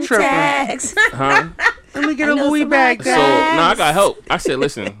 Pop them tripping. tags. huh? Let me get I a know Louis some bag. So no, I got help. I said,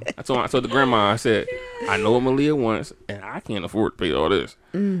 listen, I told the grandma, I said, I know what Malia wants, and I can't afford to pay all this.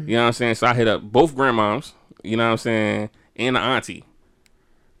 You know what I'm saying? So I hit up both grandmoms, you know what I'm saying, and the auntie.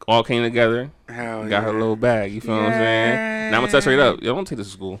 All came together, Hell got her yeah. little bag. You feel what I'm saying? Now I'm gonna touch straight up. Yo, don't take this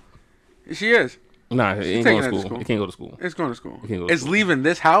to school. She is. Nah, it ain't taking going to that to school. school. It can't go to school. It's going to school. can't go to It's school. leaving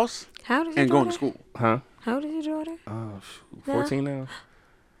this house How did you and going to school. Huh? How old is your daughter? Oh, shoot. 14 now.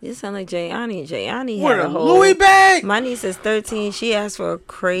 You sound like Jayani. Jayani What, had a a whole Louis bag? My niece is 13. She asked for a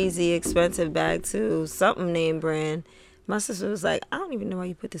crazy expensive bag too, something name brand. My sister was like, I don't even know why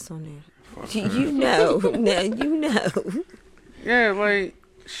you put this on there. You know, now you know. Yeah, like,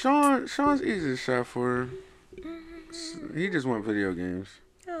 Sean's easy to shop for. He just want video games.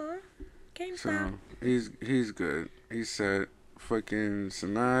 Aw, GameStop. So, he's good. He said, fucking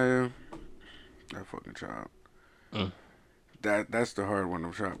Sanaya, that fucking child. That's the hard one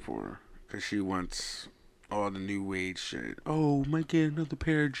to shop for. Because she wants all the new wage shit. Oh, might get another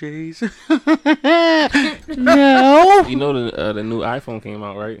pair of J's. No. You know the new iPhone came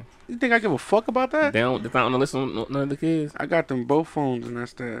out, right? You think I give a fuck about that? They're not on the list of none of the kids. I got them both phones and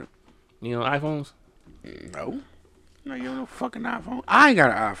that's that. You know iPhones. No. No, you don't know fucking iPhone. I ain't got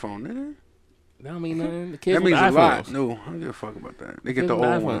an iPhone, nigga. That don't mean nothing. The kids That with means the a iPhones. lot. No, I don't give a fuck about that. They get Kids the with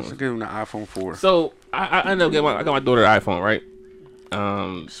old iPhones. ones. They give them the iPhone 4. So I ended up getting I got my daughter an iPhone,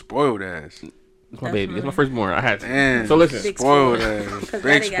 right? Spoiled ass. It's my baby. It's my firstborn. I had to. Damn. So listen. Big Spoiled spoiled. ass. Because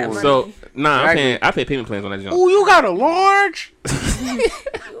Big Daddy got spoiled. money. So nah, Exactly. I pay payment plans on that junk. Ooh, you got a large?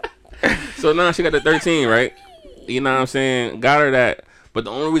 So now she got the 13, right? You know what I'm saying? Got her that. But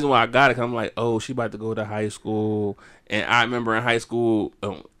the only reason why I got it, cause I'm like, oh, she about to go to high school. And I remember in high school,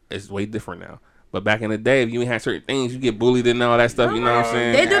 it's way different now. But back in the day, if you ain't had certain things, you get bullied and all that stuff. You know what I'm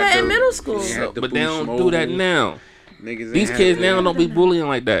saying? They do that Had in to- middle school. Yeah. So- had to but they boost don't do that mobile. now. Niggas These ain't kids had now that. don't be bullying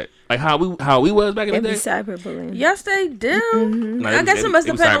like that. Like how we was back in It'd the be day. cyberbullying. Yes, they do. Nah, I guess it must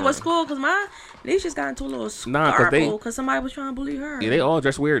was depend on cyber. what school, because my niece just got into a little Nah, 'cause they- scarple because somebody was trying to bully her. Yeah, they all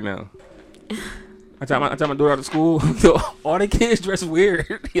dress weird now. I tell my daughter out to school, all the kids dress weird.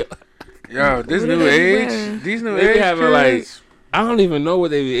 Yo, Yo, this What new do they be age, wearing? these new they be age having kids. I don't even know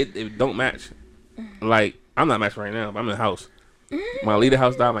what it don't match. Like I'm not matching right now, but I'm in the house. My leader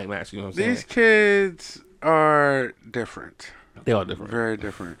house that might match. You know what I'm saying? These kids are different. They all different. Very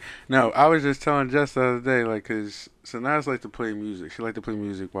different. No, I was just telling Jess the other day, like, cause Sanaya's like to play music. She like to play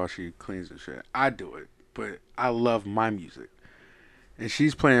music while she cleans and shit. I do it, but I love my music. And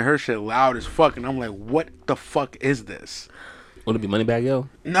she's playing her shit loud as fuck, and I'm like, what the fuck is this? Would it be Moneybag Yo?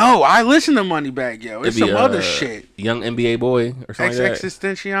 No, I listen to Moneybag Yo. It's It'd be, some other shit. Young NBA boy or something like that.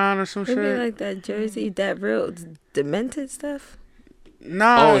 Existentian or some It'd be shit. like that Jersey, that real demented stuff.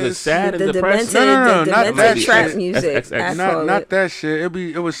 Nah, Oh, is it it's- sad The and depressed? demented, No, the not demented that trap shit. music. XXX. I call Not it. that shit.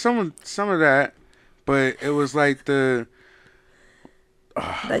 It was some of that, but it was like the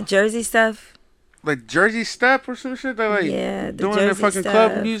Like Jersey stuff. like Jersey Step or some shit. They like Yeah, the doing the Jersey fucking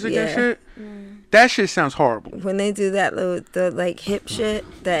stuff, club music and yeah. shit. That shit sounds horrible. When they do that little the like hip shit,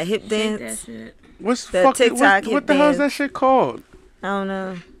 that hip Shake that dance. shit. What's The fucking TikTok what hit the hell is that dance. shit called? I don't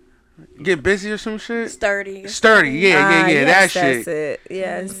know. Get busy or some shit. Sturdy. Sturdy, yeah, Yes, that shit. That's it.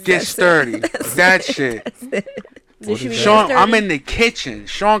 Yes. Get that's sturdy. It. That's That it. shit. That's it. Did she be Sean, sturdy? I'm in the kitchen.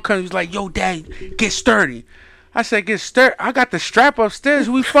 Sean comes, he's like, "Yo, Dad, get sturdy." I said, "Get sturdy." I got the strap upstairs.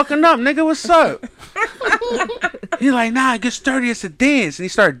 We fucking up, nigga. What's up? He's like, "Nah, get sturdy. It's a dance." And he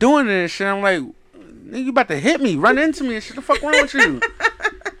started doing it and shit. I'm like, "Nigga, you about to hit me, run into me and shit. The fuck wrong with you?"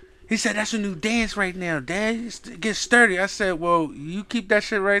 He said, "That's a new dance right now, Dad. Get sturdy." I said, "Well, you keep that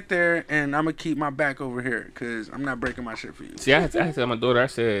shit right there, and I'm gonna keep my back over here, cause I'm not breaking my shit for you." See, I had to tell my daughter. I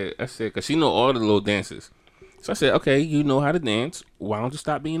said, cause she know all the little dances. So I said, okay, you know how to dance. Why don't you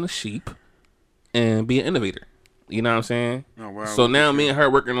stop being a sheep and be an innovator? You know what I'm saying? Oh, wow. So now me and her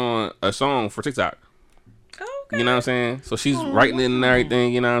working on a song for TikTok. Okay. You know what I'm saying? So she's writing it and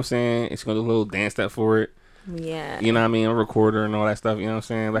everything. You know what I'm saying? And she's gonna do a little dance step for it. Yeah. You know what I mean? A recorder and all that stuff. You know what I'm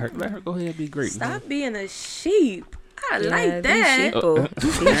saying? Let her go ahead and be great. Stop being a sheep. I Yeah, like be that. sheeple. Be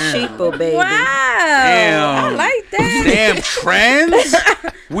sheeple, baby. Wow. I like that. Damn trends.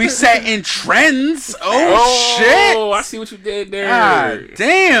 We set in trends. Oh, shit. Oh, I see what you did there. God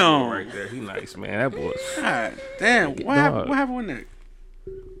damn. Right there. He nice, man. That boy's God damn. What happened with Nick?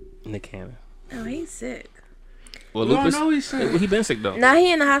 Nick Cannon. Oh, he's sick. Well, We all Lupus. know he's sick. He been sick though. Now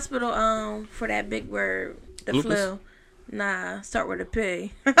he in the hospital for that big word, the Lupus? flu. Nah, start with a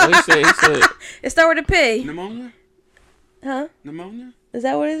P. Oh, he said. It start with a P. Pneumonia? Huh? Pneumonia? Is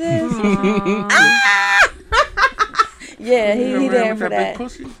that what it is? Yeah, he Around there with for big that.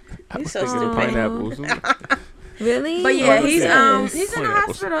 pussy? He's so Thinking stupid. pineapples. Really? But yeah, Oh, he's yes. he's in the Pineapples.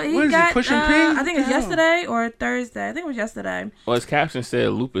 hospital. He What is he, got pushing P? I think it was Hell. yesterday or Thursday. I think it was yesterday. Well, his caption said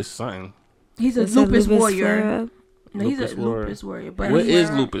lupus something. He's a Is that lupus lupus warrior. flare-up? No, he's Lupus a warrior. lupus warrior. But What he, is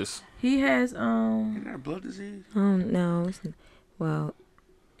lupus? He has Isn't that a blood disease? Oh no. Well,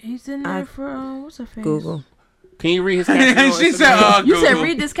 he's in there I- for what's her face? Google. Can you read his caption? on She Instagram? said, You said Google.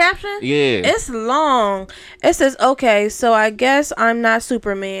 read this caption? Yeah. It's long. It says, okay, so I guess I'm not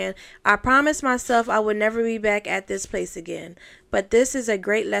Superman. I promised myself I would never be back at this place again. But this is a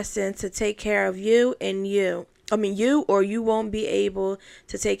great lesson to take care of you and you. I mean, you or you won't be able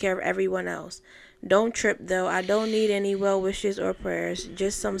to take care of everyone else. Don't trip, though. I don't need any well wishes or prayers.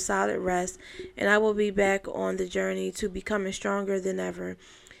 Just some solid rest. And I will be back on the journey to becoming stronger than ever.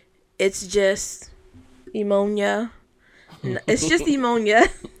 It's just pneumonia. It's just pneumonia.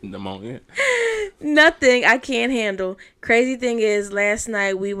 Pneumonia. Nothing I can't handle. Crazy thing is, last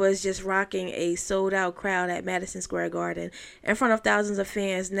night we was just rocking a sold out crowd at Madison Square Garden in front of thousands of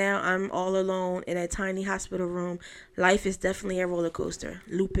fans. Now I'm all alone in a tiny hospital room. Life is definitely a roller coaster.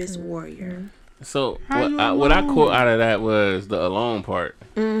 Lupus warrior. So How you what I alone? caught out of that was the alone part.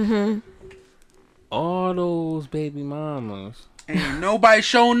 Mm-hmm. All those baby mamas Ain't nobody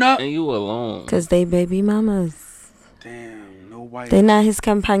showing up. and you alone. Cause they baby mamas. Damn, nobody. They not his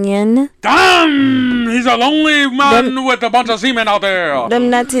companion. Damn, he's a lonely man with a bunch of semen out there. Them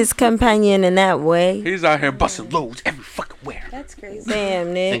not his companion in that way. He's out here busting loads every fucking where. That's crazy. Damn,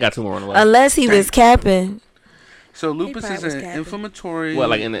 Ain't Nick. got two more on the way. Unless he was capping. So lupus probably is was an capping. inflammatory What,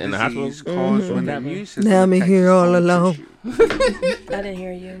 like in the hospital? disease caused when the immune system Now I'm attacks here all scar alone. tissue. I didn't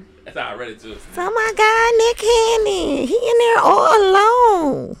hear you. That's how I read it too. Oh my God, Nick Cannon. He in there all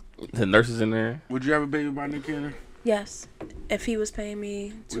alone. The nurses in there. Would you have a baby by Nick Cannon? Yes. If he was paying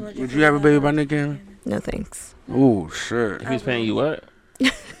me $200. Would you have a baby by Nick Cannon? No thanks. Oh shit. If he's paying you what?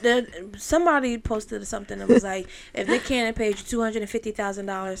 Somebody posted something that was like, if Nick Cannon paid you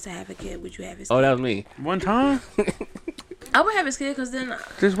 $250,000 to have a kid, would you have his kid? Oh, that was me. One time? I would have his kid because then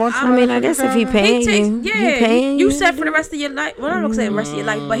Just one I time? mean, I guess if he paying he takes, you, yeah, he paying you you set for the rest of your life. Well, I'm not gonna say the rest of your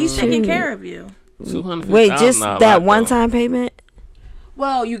life, but he's taking care of you. Wait, just that one time payment?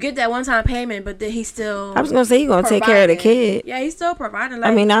 Well, you get that one time payment, but then he's still. I was gonna say you gonna take care of the providing. kid. Yeah, he's still providing.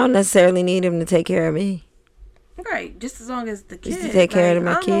 Like, I mean, I don't necessarily need him to take care of me. right, just as long as the kid. Just to take care of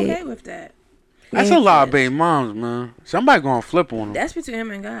my I'm kid. okay with that. That's a lot of baby moms, man. Somebody gonna flip on them. That's between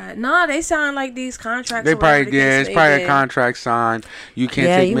him and God. No, they sound like these contracts. They or whatever probably, the yeah, case it's may probably be. a contract signed. You can't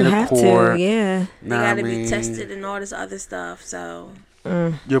Yeah, take you me to have court. to. Yeah. They Nah, gotta I mean, be tested and all this other stuff. So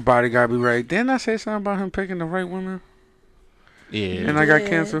Your body gotta be right. Didn't I say something about him picking the right woman? Yeah. And I got Yeah.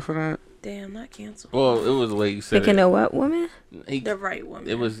 canceled for that. damn, not canceled. Well, it was the way you said Picking it. a what woman? The right woman.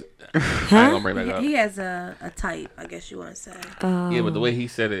 It was. I ain't gonna bring that up. He has a type, I guess you want to say. Yeah, but the way he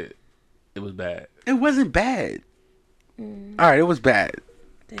said it, it was bad. It wasn't bad. Mm. All right, it was bad.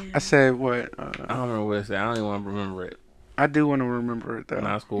 Damn. I said what? I don't remember what it said. I don't even want to remember it. I do want to remember it though.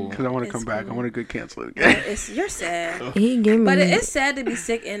 Nah, it's cool. Because I want to It's come back. I cool. want to go cancel it again. You're sad. He give me. But it's sad to be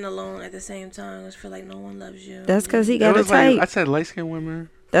sick and alone at the same time. I just feel like no one loves you. That's because he It got a was like, I type. said light skinned women.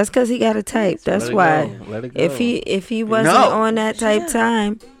 That's because he got a type. That's Let it why. go. Let it go. If he wasn't No. on that type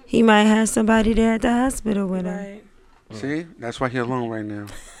time, he might have somebody there at the hospital with him. Right. See, that's why he alone right now.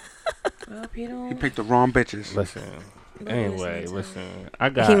 Well, you don't. He picked the wrong bitches. Listen. Nobody Anyway, listening to listen. him. I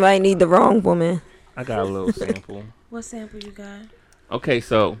He got might need the wrong woman. a little sample. What sample you got? Okay,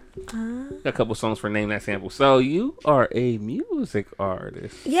 so got a couple songs for Name That Sample. So you are a music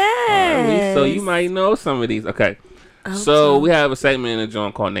artist. Yes. So you might know some of these. Okay. So we have a segment in the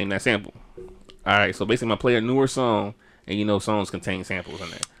joint called Name That Sample. All right. So basically, I'm gonna play a newer song, and you know songs contain samples in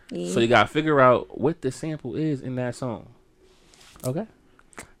there. Yeah. So you gotta figure out what the sample is in that song. Okay.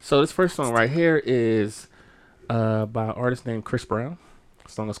 So this first song right here is by an artist named Chris Brown.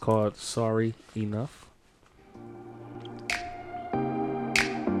 The song is called "Sorry Enough."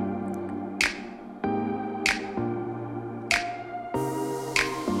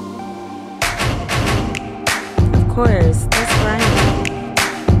 Of course. That's right.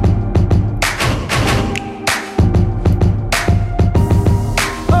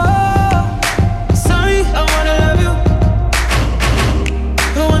 Sorry, I wanna love you.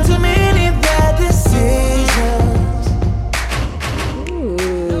 But one too many bad decisions.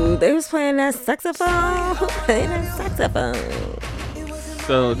 Ooh, they was playing that saxophone. Playing that saxophone.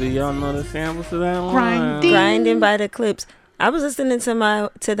 So do y'all know the samples to that one? Grinding by the Clips. I was listening to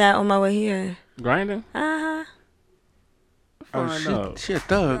that on my way here. Grinding? Uh-huh. Oh, Find shit, out. she a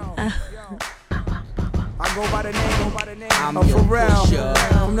thug. I go by the name of Pharrell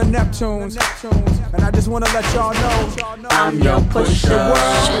from the Neptunes. And I just want to let y'all know I'm your pusher.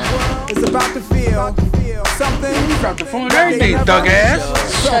 it's about to feel something. You dropped the phone and everything, thug ass.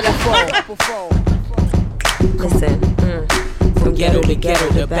 Shut up. Listen. From ghetto to ghetto,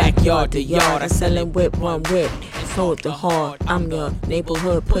 the backyard to yard. I sellin' whip one whip. Sold the hard. I'm your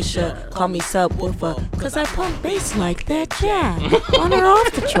neighborhood pusher. Call me subwoofer. Cause I pump bass like that jack. On or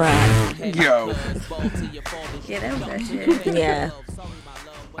off the track. Yo. Yeah, that was that shit. Yeah.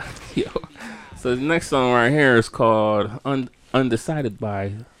 Yo. So the next song right here is called Undecided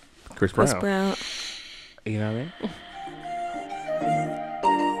by Chris Brown. Chris Brown. You know what I mean?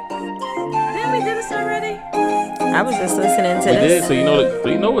 Didn't we do this already? I was just listening to We did, this. so you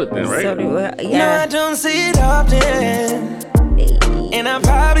know it then, right? So No, I yeah. don't see it often. And I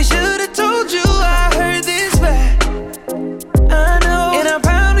probably should have told you I heard this back. I know. And I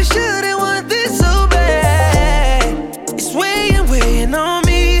probably shouldn't want this so bad. It's weighing on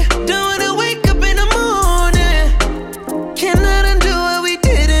me. Don't wanna wake up in the morning. Cannot undo what we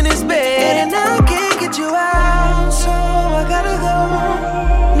did in this bed. And I can't get you out, so I gotta go.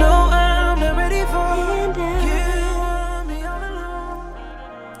 No, I'm not ready for you. Want me all alone.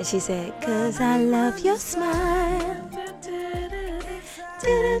 And she said, cause I love your smile.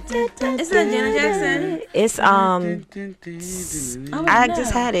 Is that Janet Jackson? It's I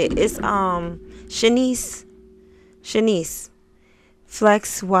just had it. It's Shanice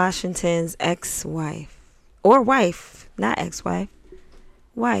Flex Washington's ex-wife or wife, not ex-wife,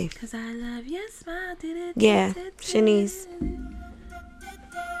 wife. Cause I love your smile. Yeah, Shanice.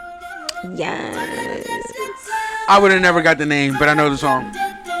 Yes. I would have never got the name, but I know the song.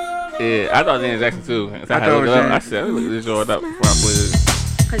 Yeah, I thought Janet Jackson too. So I had thought to it look was it up. Janet. I said, let me look this joint up before I play this.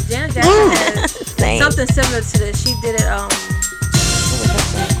 Cause Janet Jackson has Same. something similar to this. She did it.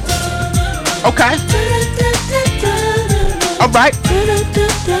 Okay. All right.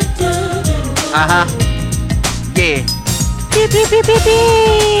 Yeah.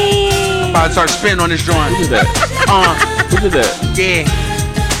 About to start spinning on this joint. Who did that? Who did that? Yeah.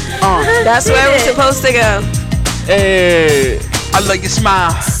 That's where we're supposed to go. Hey. I love your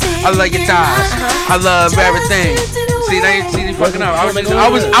smile. I love your thighs. I love everything. See, they fucking up. I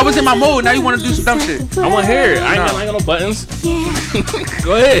was in my mode. Now you want to do some dumb shit. I want to hear it. I ain't got no buttons.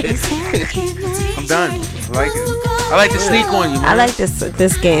 Go ahead. I'm done. I like it. I like to sneak on you, man. I like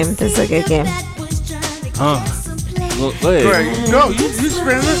this game. This is a good game. Go ahead. Right. No, you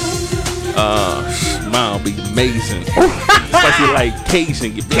spinning it. Smile be amazing. Especially like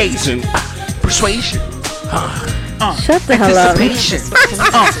Cajun. Get Cajun. Persuasion. Shut the hell up. Anticipation.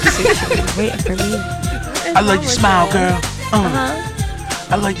 Wait for me. I love your smile, girl. I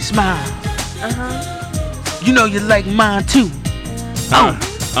love your smile. You know you like mine too. I'm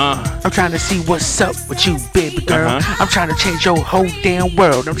trying to see what's up with you, baby girl. I'm trying to change your whole damn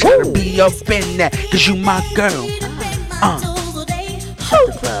world. I'm trying to be up in that, cause you my girl.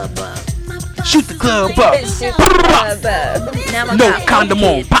 Shoot the club up. Now I No got condom on.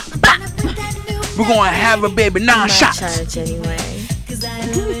 one Pop, pop. We're gonna have a baby 9 shots. Church anyway.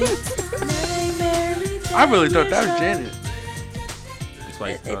 I really thought that was Janet. That's why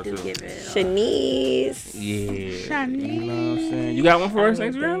you They thought do too. give it. Shanice. Yeah. You know what I'm saying? You got one for us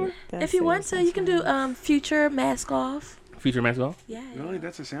next round? If you want to, you can do Future Mask Off. Future Maxwell? Yeah. Really?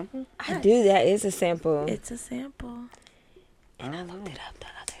 That's a sample? I do. That is a sample. It's a sample. I don't know. Up the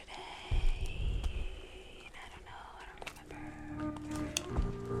other day. I don't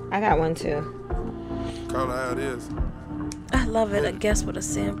remember. I got one too. Call it how it is. I love it. I guess with a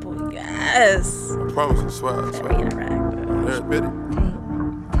sample. Yes. I promise you, swear, I Very swear. interactive. There's Biddy.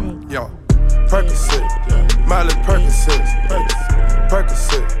 Yo, Percocet, Miley Percocet,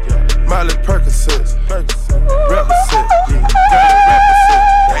 Percocet, Miley Percocet, Represent,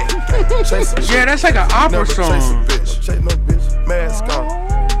 Yeah, that's like an opera Chase a song. bitch, chase no bitch, mask on,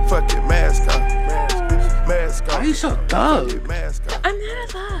 fuck it, mask on, mask on. Why you so thug? Mask on. I'm not a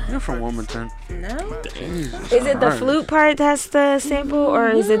thug. You're from Wilmington. No. Jesus Is it the Christ. flute part that's the sample, or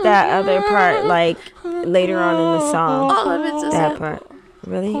is it that other part, like later on in the song? All of it's a That sample. part.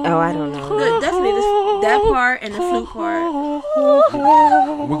 Really? Oh, I don't know. Good, definitely that part and the flute part.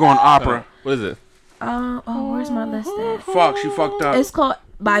 We're going opera. What is it? Where's my list at? Fuck, she fucked up. It's called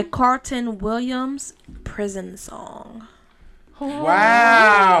by Carlton Williams, Prison Song.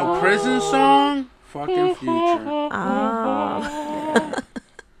 Wow, prison song? Fucking Future. Oh.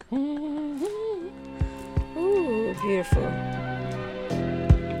 Ooh, beautiful.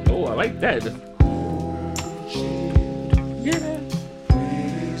 Oh, I like that. Yeah.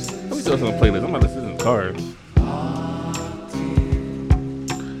 Let me throw some playlist. I'm about to listen to the car.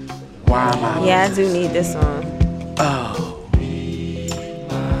 Wow, my Yeah, I do need this one. oh.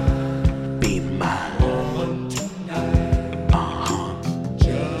 Be mine.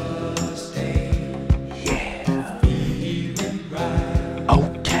 Yeah.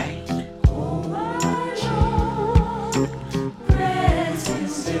 Okay.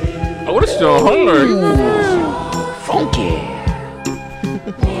 Oh, this joint homework. Funky.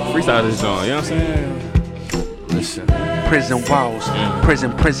 Freestyle this joint, you know what I'm saying? Listen. Prison walls.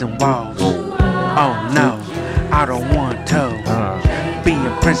 Prison walls. Oh no. I don't want to be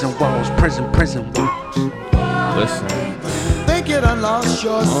in prison walls. Prison walls. Listen. Think you done lost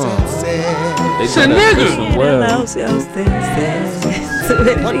your senses. They It's a did that nigga. prison well.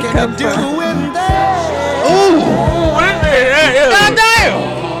 What can you do in there? Goddamn.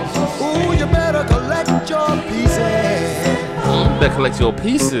 Ooh, you better collect your pieces. Better collect your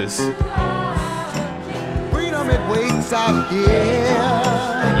pieces. Freedom, it waits out here.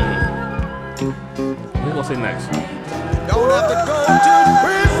 What you gonna say next? Don't have to go to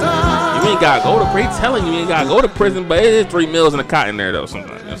prison. You ain't gotta go to prison. Telling you ain't gotta go to prison, but it is 3 meals and a cot in there though.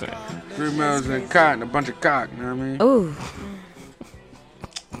 Sometimes, you know what I'm saying? 3 miles and cotton, a bunch of cock, you know what I mean? Ooh.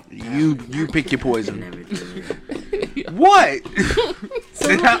 You pick your poison. What?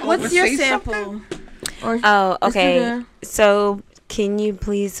 Did I What's your oversay sample? something? Or Oh, let's do okay. the- So, can you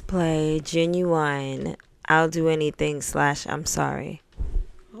please play Genuine? I'll do anything / I'm sorry.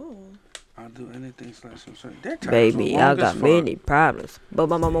 I'll do anything / I'm sorry. That time Baby, was I long got as fuck. many problems. But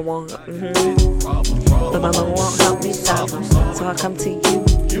my mama won't. But my mama won't help me solve them. So I come to you.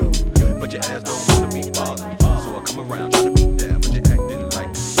 But your ass don't wanna be bothered. So I come around trying to be there, but you're acting like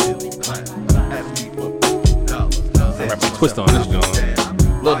a silly clown. Ask me for $50. I rap a twist on this joint.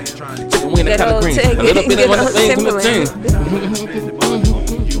 Look, chicken wing and Good collard old greens. chicken, A little bit of good one old thing, too much Timberland. thing.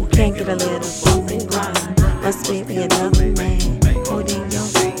 Can't get a little something wrong. Must be another man holding your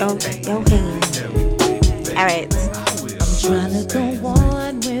hand. All right.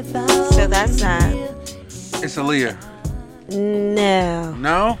 So that's not. It's Aaliyah. No.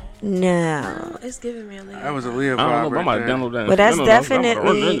 No? No. It's giving me a little. That was Aaliyah I don't vibe know, but I'm right about to there. download that. But that's No,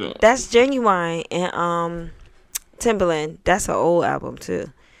 definitely that's Genuine and Timberland. That's an old album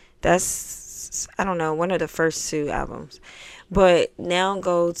too. That's I don't know, one of the first 2 albums. But now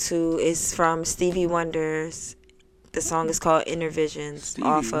go to is from Stevie Wonder's. The song is called Inner Visions Stevie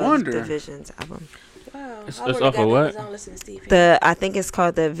off of Wonder? the Visions album. Wow. It's I already off got of that what? 'cause I don't listen to Stevie. I think it's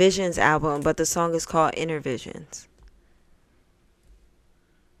called the Visions album, but the song is called Inner Visions.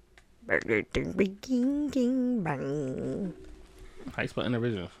 How you spell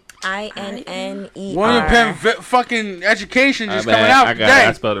individual? INNER. William Penn fucking education just I coming out got it. today.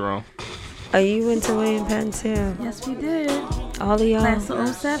 I spelled it wrong. Are you into William Penn too? Yes, we did. All of y'all. Class of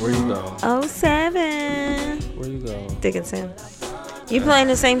 07. Where you go? 07. Where you go? Dickinson. You playing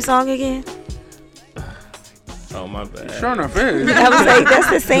the same song again? Oh, Oh, my bad. Sure enough is. I was like, that's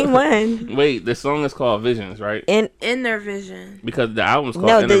the same one. Wait, the song is called Visions, right? In Inner Vision. Because the album's called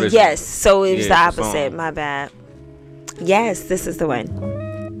no, Inner Vision. yes. So it was the Yeah, opposite. song. My bad. Yes, this is the one.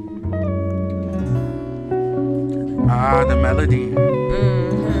 Ah, the melody.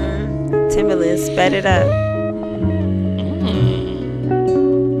 Timberland sped it up.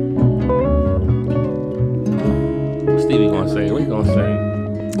 What's Stevie gonna say? What he gonna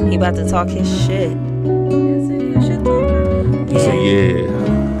say? He about to talk his shit. He said,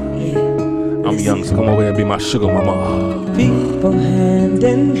 I'm young, so come over here and be my sugar mama. People hand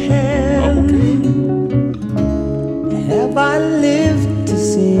in hand. Have I lived to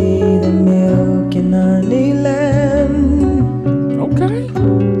see the milk and honey land? Okay.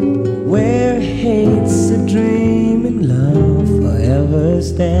 Where hate's a dream and love forever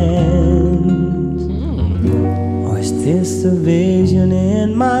stands. Or is this a vision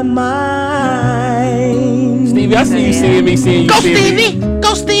in my mind? Stevie, I see you seeing me, seeing you. Go, seeing me. Stevie!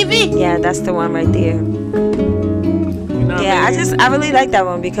 Go, Stevie! Yeah, that's the one right there. You know Yeah, what I mean? I really like that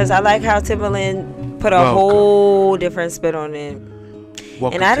one because I like how Timberland put a whole different spin on it.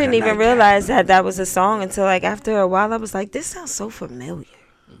 And I didn't even realize that was a song until like after a while I was like, this sounds so familiar.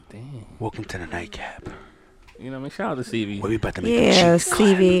 Damn. Welcome to the nightcap. You know what I mean? Shout out to Stevie. We about to make Yeah,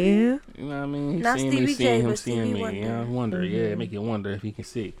 Stevie. You know what I mean? He's Not seeing Stevie me, J, seeing him, but seeing Stevie me. Wonder. Yeah, I wonder. Yeah, make you wonder if he can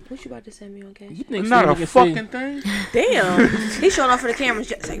see. What you about to send me on cash? You think Not Stevie a can fucking see? thing. Damn. He showed off for the cameras.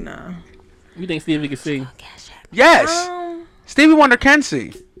 Just like, nah. You think Stevie can see? Yes. Stevie Wonder can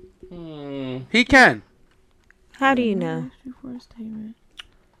see. He can. How do you know?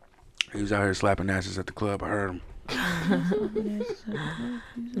 He was out here slapping asses at the club. I heard him.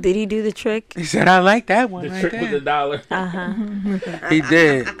 Did he do the trick? He said, I like that one The right trick there. with the dollar. Uh-huh. He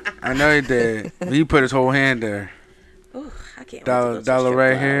did. I know he did. He put his whole hand there. Ooh, I can't. Dollar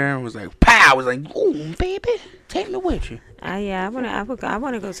right here. And was like, pow. Was like, ooh, baby, take me with you. Yeah, I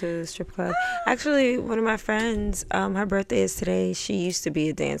wanna go to the strip club. Actually, one of my friends, her birthday is today. She used to be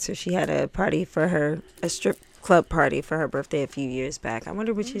a dancer. She had a strip club party for her birthday a few years back. I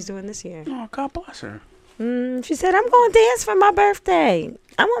wonder what she's doing this year. Oh, God bless her. She said, I'm going to dance for my birthday.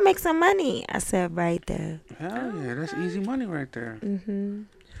 I'm going to make some money. I said, right there. Hell yeah, that's easy money right there.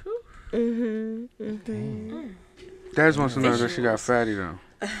 Dad wants to know that she got fatty though.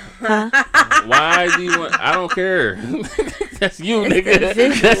 Why do you want? I don't care. That's you,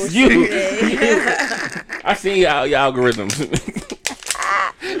 nigga. That's you. I seen your algorithms.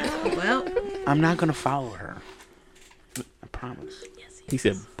 Well, I'm not gonna follow her. I promise. He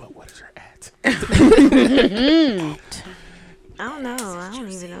said, but what is her at? I don't know. I don't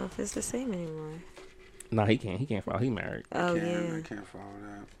even know if it's the same anymore. No, he can't. He can't follow. He married. Oh, I yeah. can't follow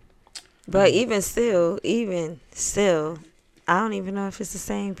that. But even still, I don't even know if it's the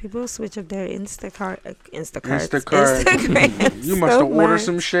same. People switch up their Instacart. Instagrams You must so have ordered much.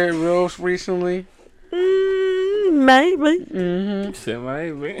 some shit real recently. Maybe. You said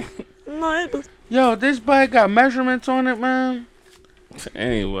maybe. Maybe. Yo, this bike got measurements on it, man.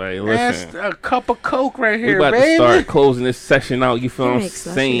 Anyway, That's listen. a cup of Coke right We here, about baby. to start closing this session out. You feel what I'm makes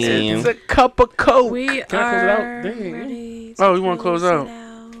no saying? It's a cup of Coke. we Can I close it out? are Dang. ready. Oh, you want to close out?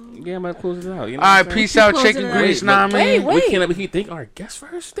 Yeah, I'm about to close it out. You know All right, what I'm peace saying? out, closing chicken it grease, out. know what I mean? Wait. We can't think our guest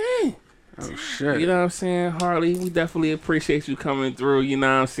first then. Oh, shit. You know what I'm saying, Harley? We definitely appreciate you coming through. You know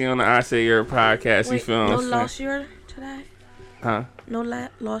what I'm saying, on the I Say Your podcast. You Wait, feel what no I'm saying? lost year today? Huh? No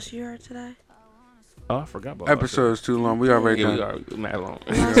lost year today? Oh, I forgot about Episode is too long. We already Yeah, done. we are mad long.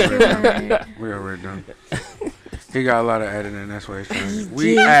 We already done. He got a lot of editing. That's why he's trying.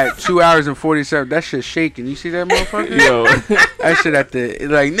 We at 2 hours and 47. That shit shaking. You see that motherfucker? Yo. That shit at the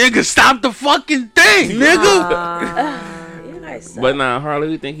like, nigga, stop the fucking thing, nigga. You guys suck. But nah, Harley,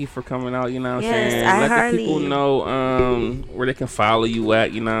 we thank you for coming out. You know what I'm Yes, saying? I, Let Harley. the people know where they can follow you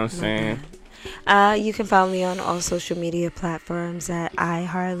at. You know what I'm saying? You can follow me on all social media platforms at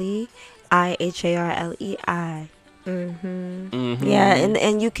iHarley, IHARLEI. Yeah,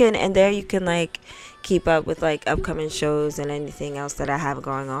 and you can, and there you can like keep up with like upcoming shows and anything else that I have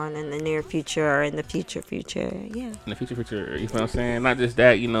going on in the near future or in the future. Yeah. In the future, you feel what I'm saying? Not just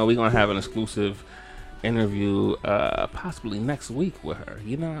that, you know, we're gonna have an exclusive interview possibly next week with her.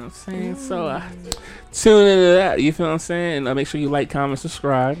 You know what I'm saying? So tune into that. You feel what I'm saying? And make sure you like, comment,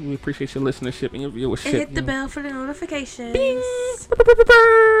 subscribe. We appreciate your listenership and your viewership. And hit the bell for the notifications. We're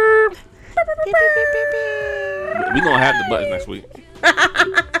gonna have the buttons next week.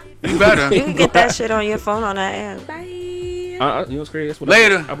 You better. You can get that shit on your phone on that app. Bye. You know what's crazy? That's what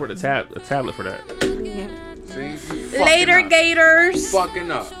Later. I brought a tablet for that. See? Later, Gators.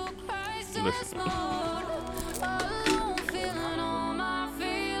 Fucking up. Listen.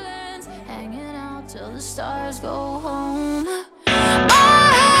 Till the stars go home. I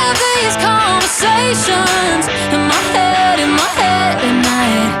have these conversations in my head at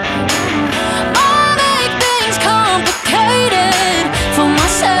night. I make things complicated for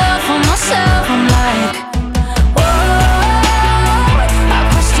myself. I'm like, whoa, I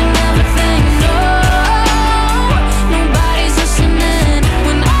question everything. No, nobody's listening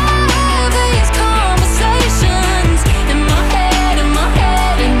when I have these conversations in my head at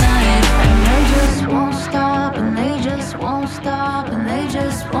night. And they just won't stop, and they just won't stop, and they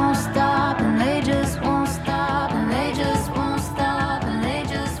just won't stop, and they just won't stop, and they just won't stop, and they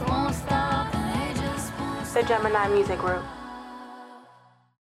just won't stop, and they just won't stop. The Gemini Music Group.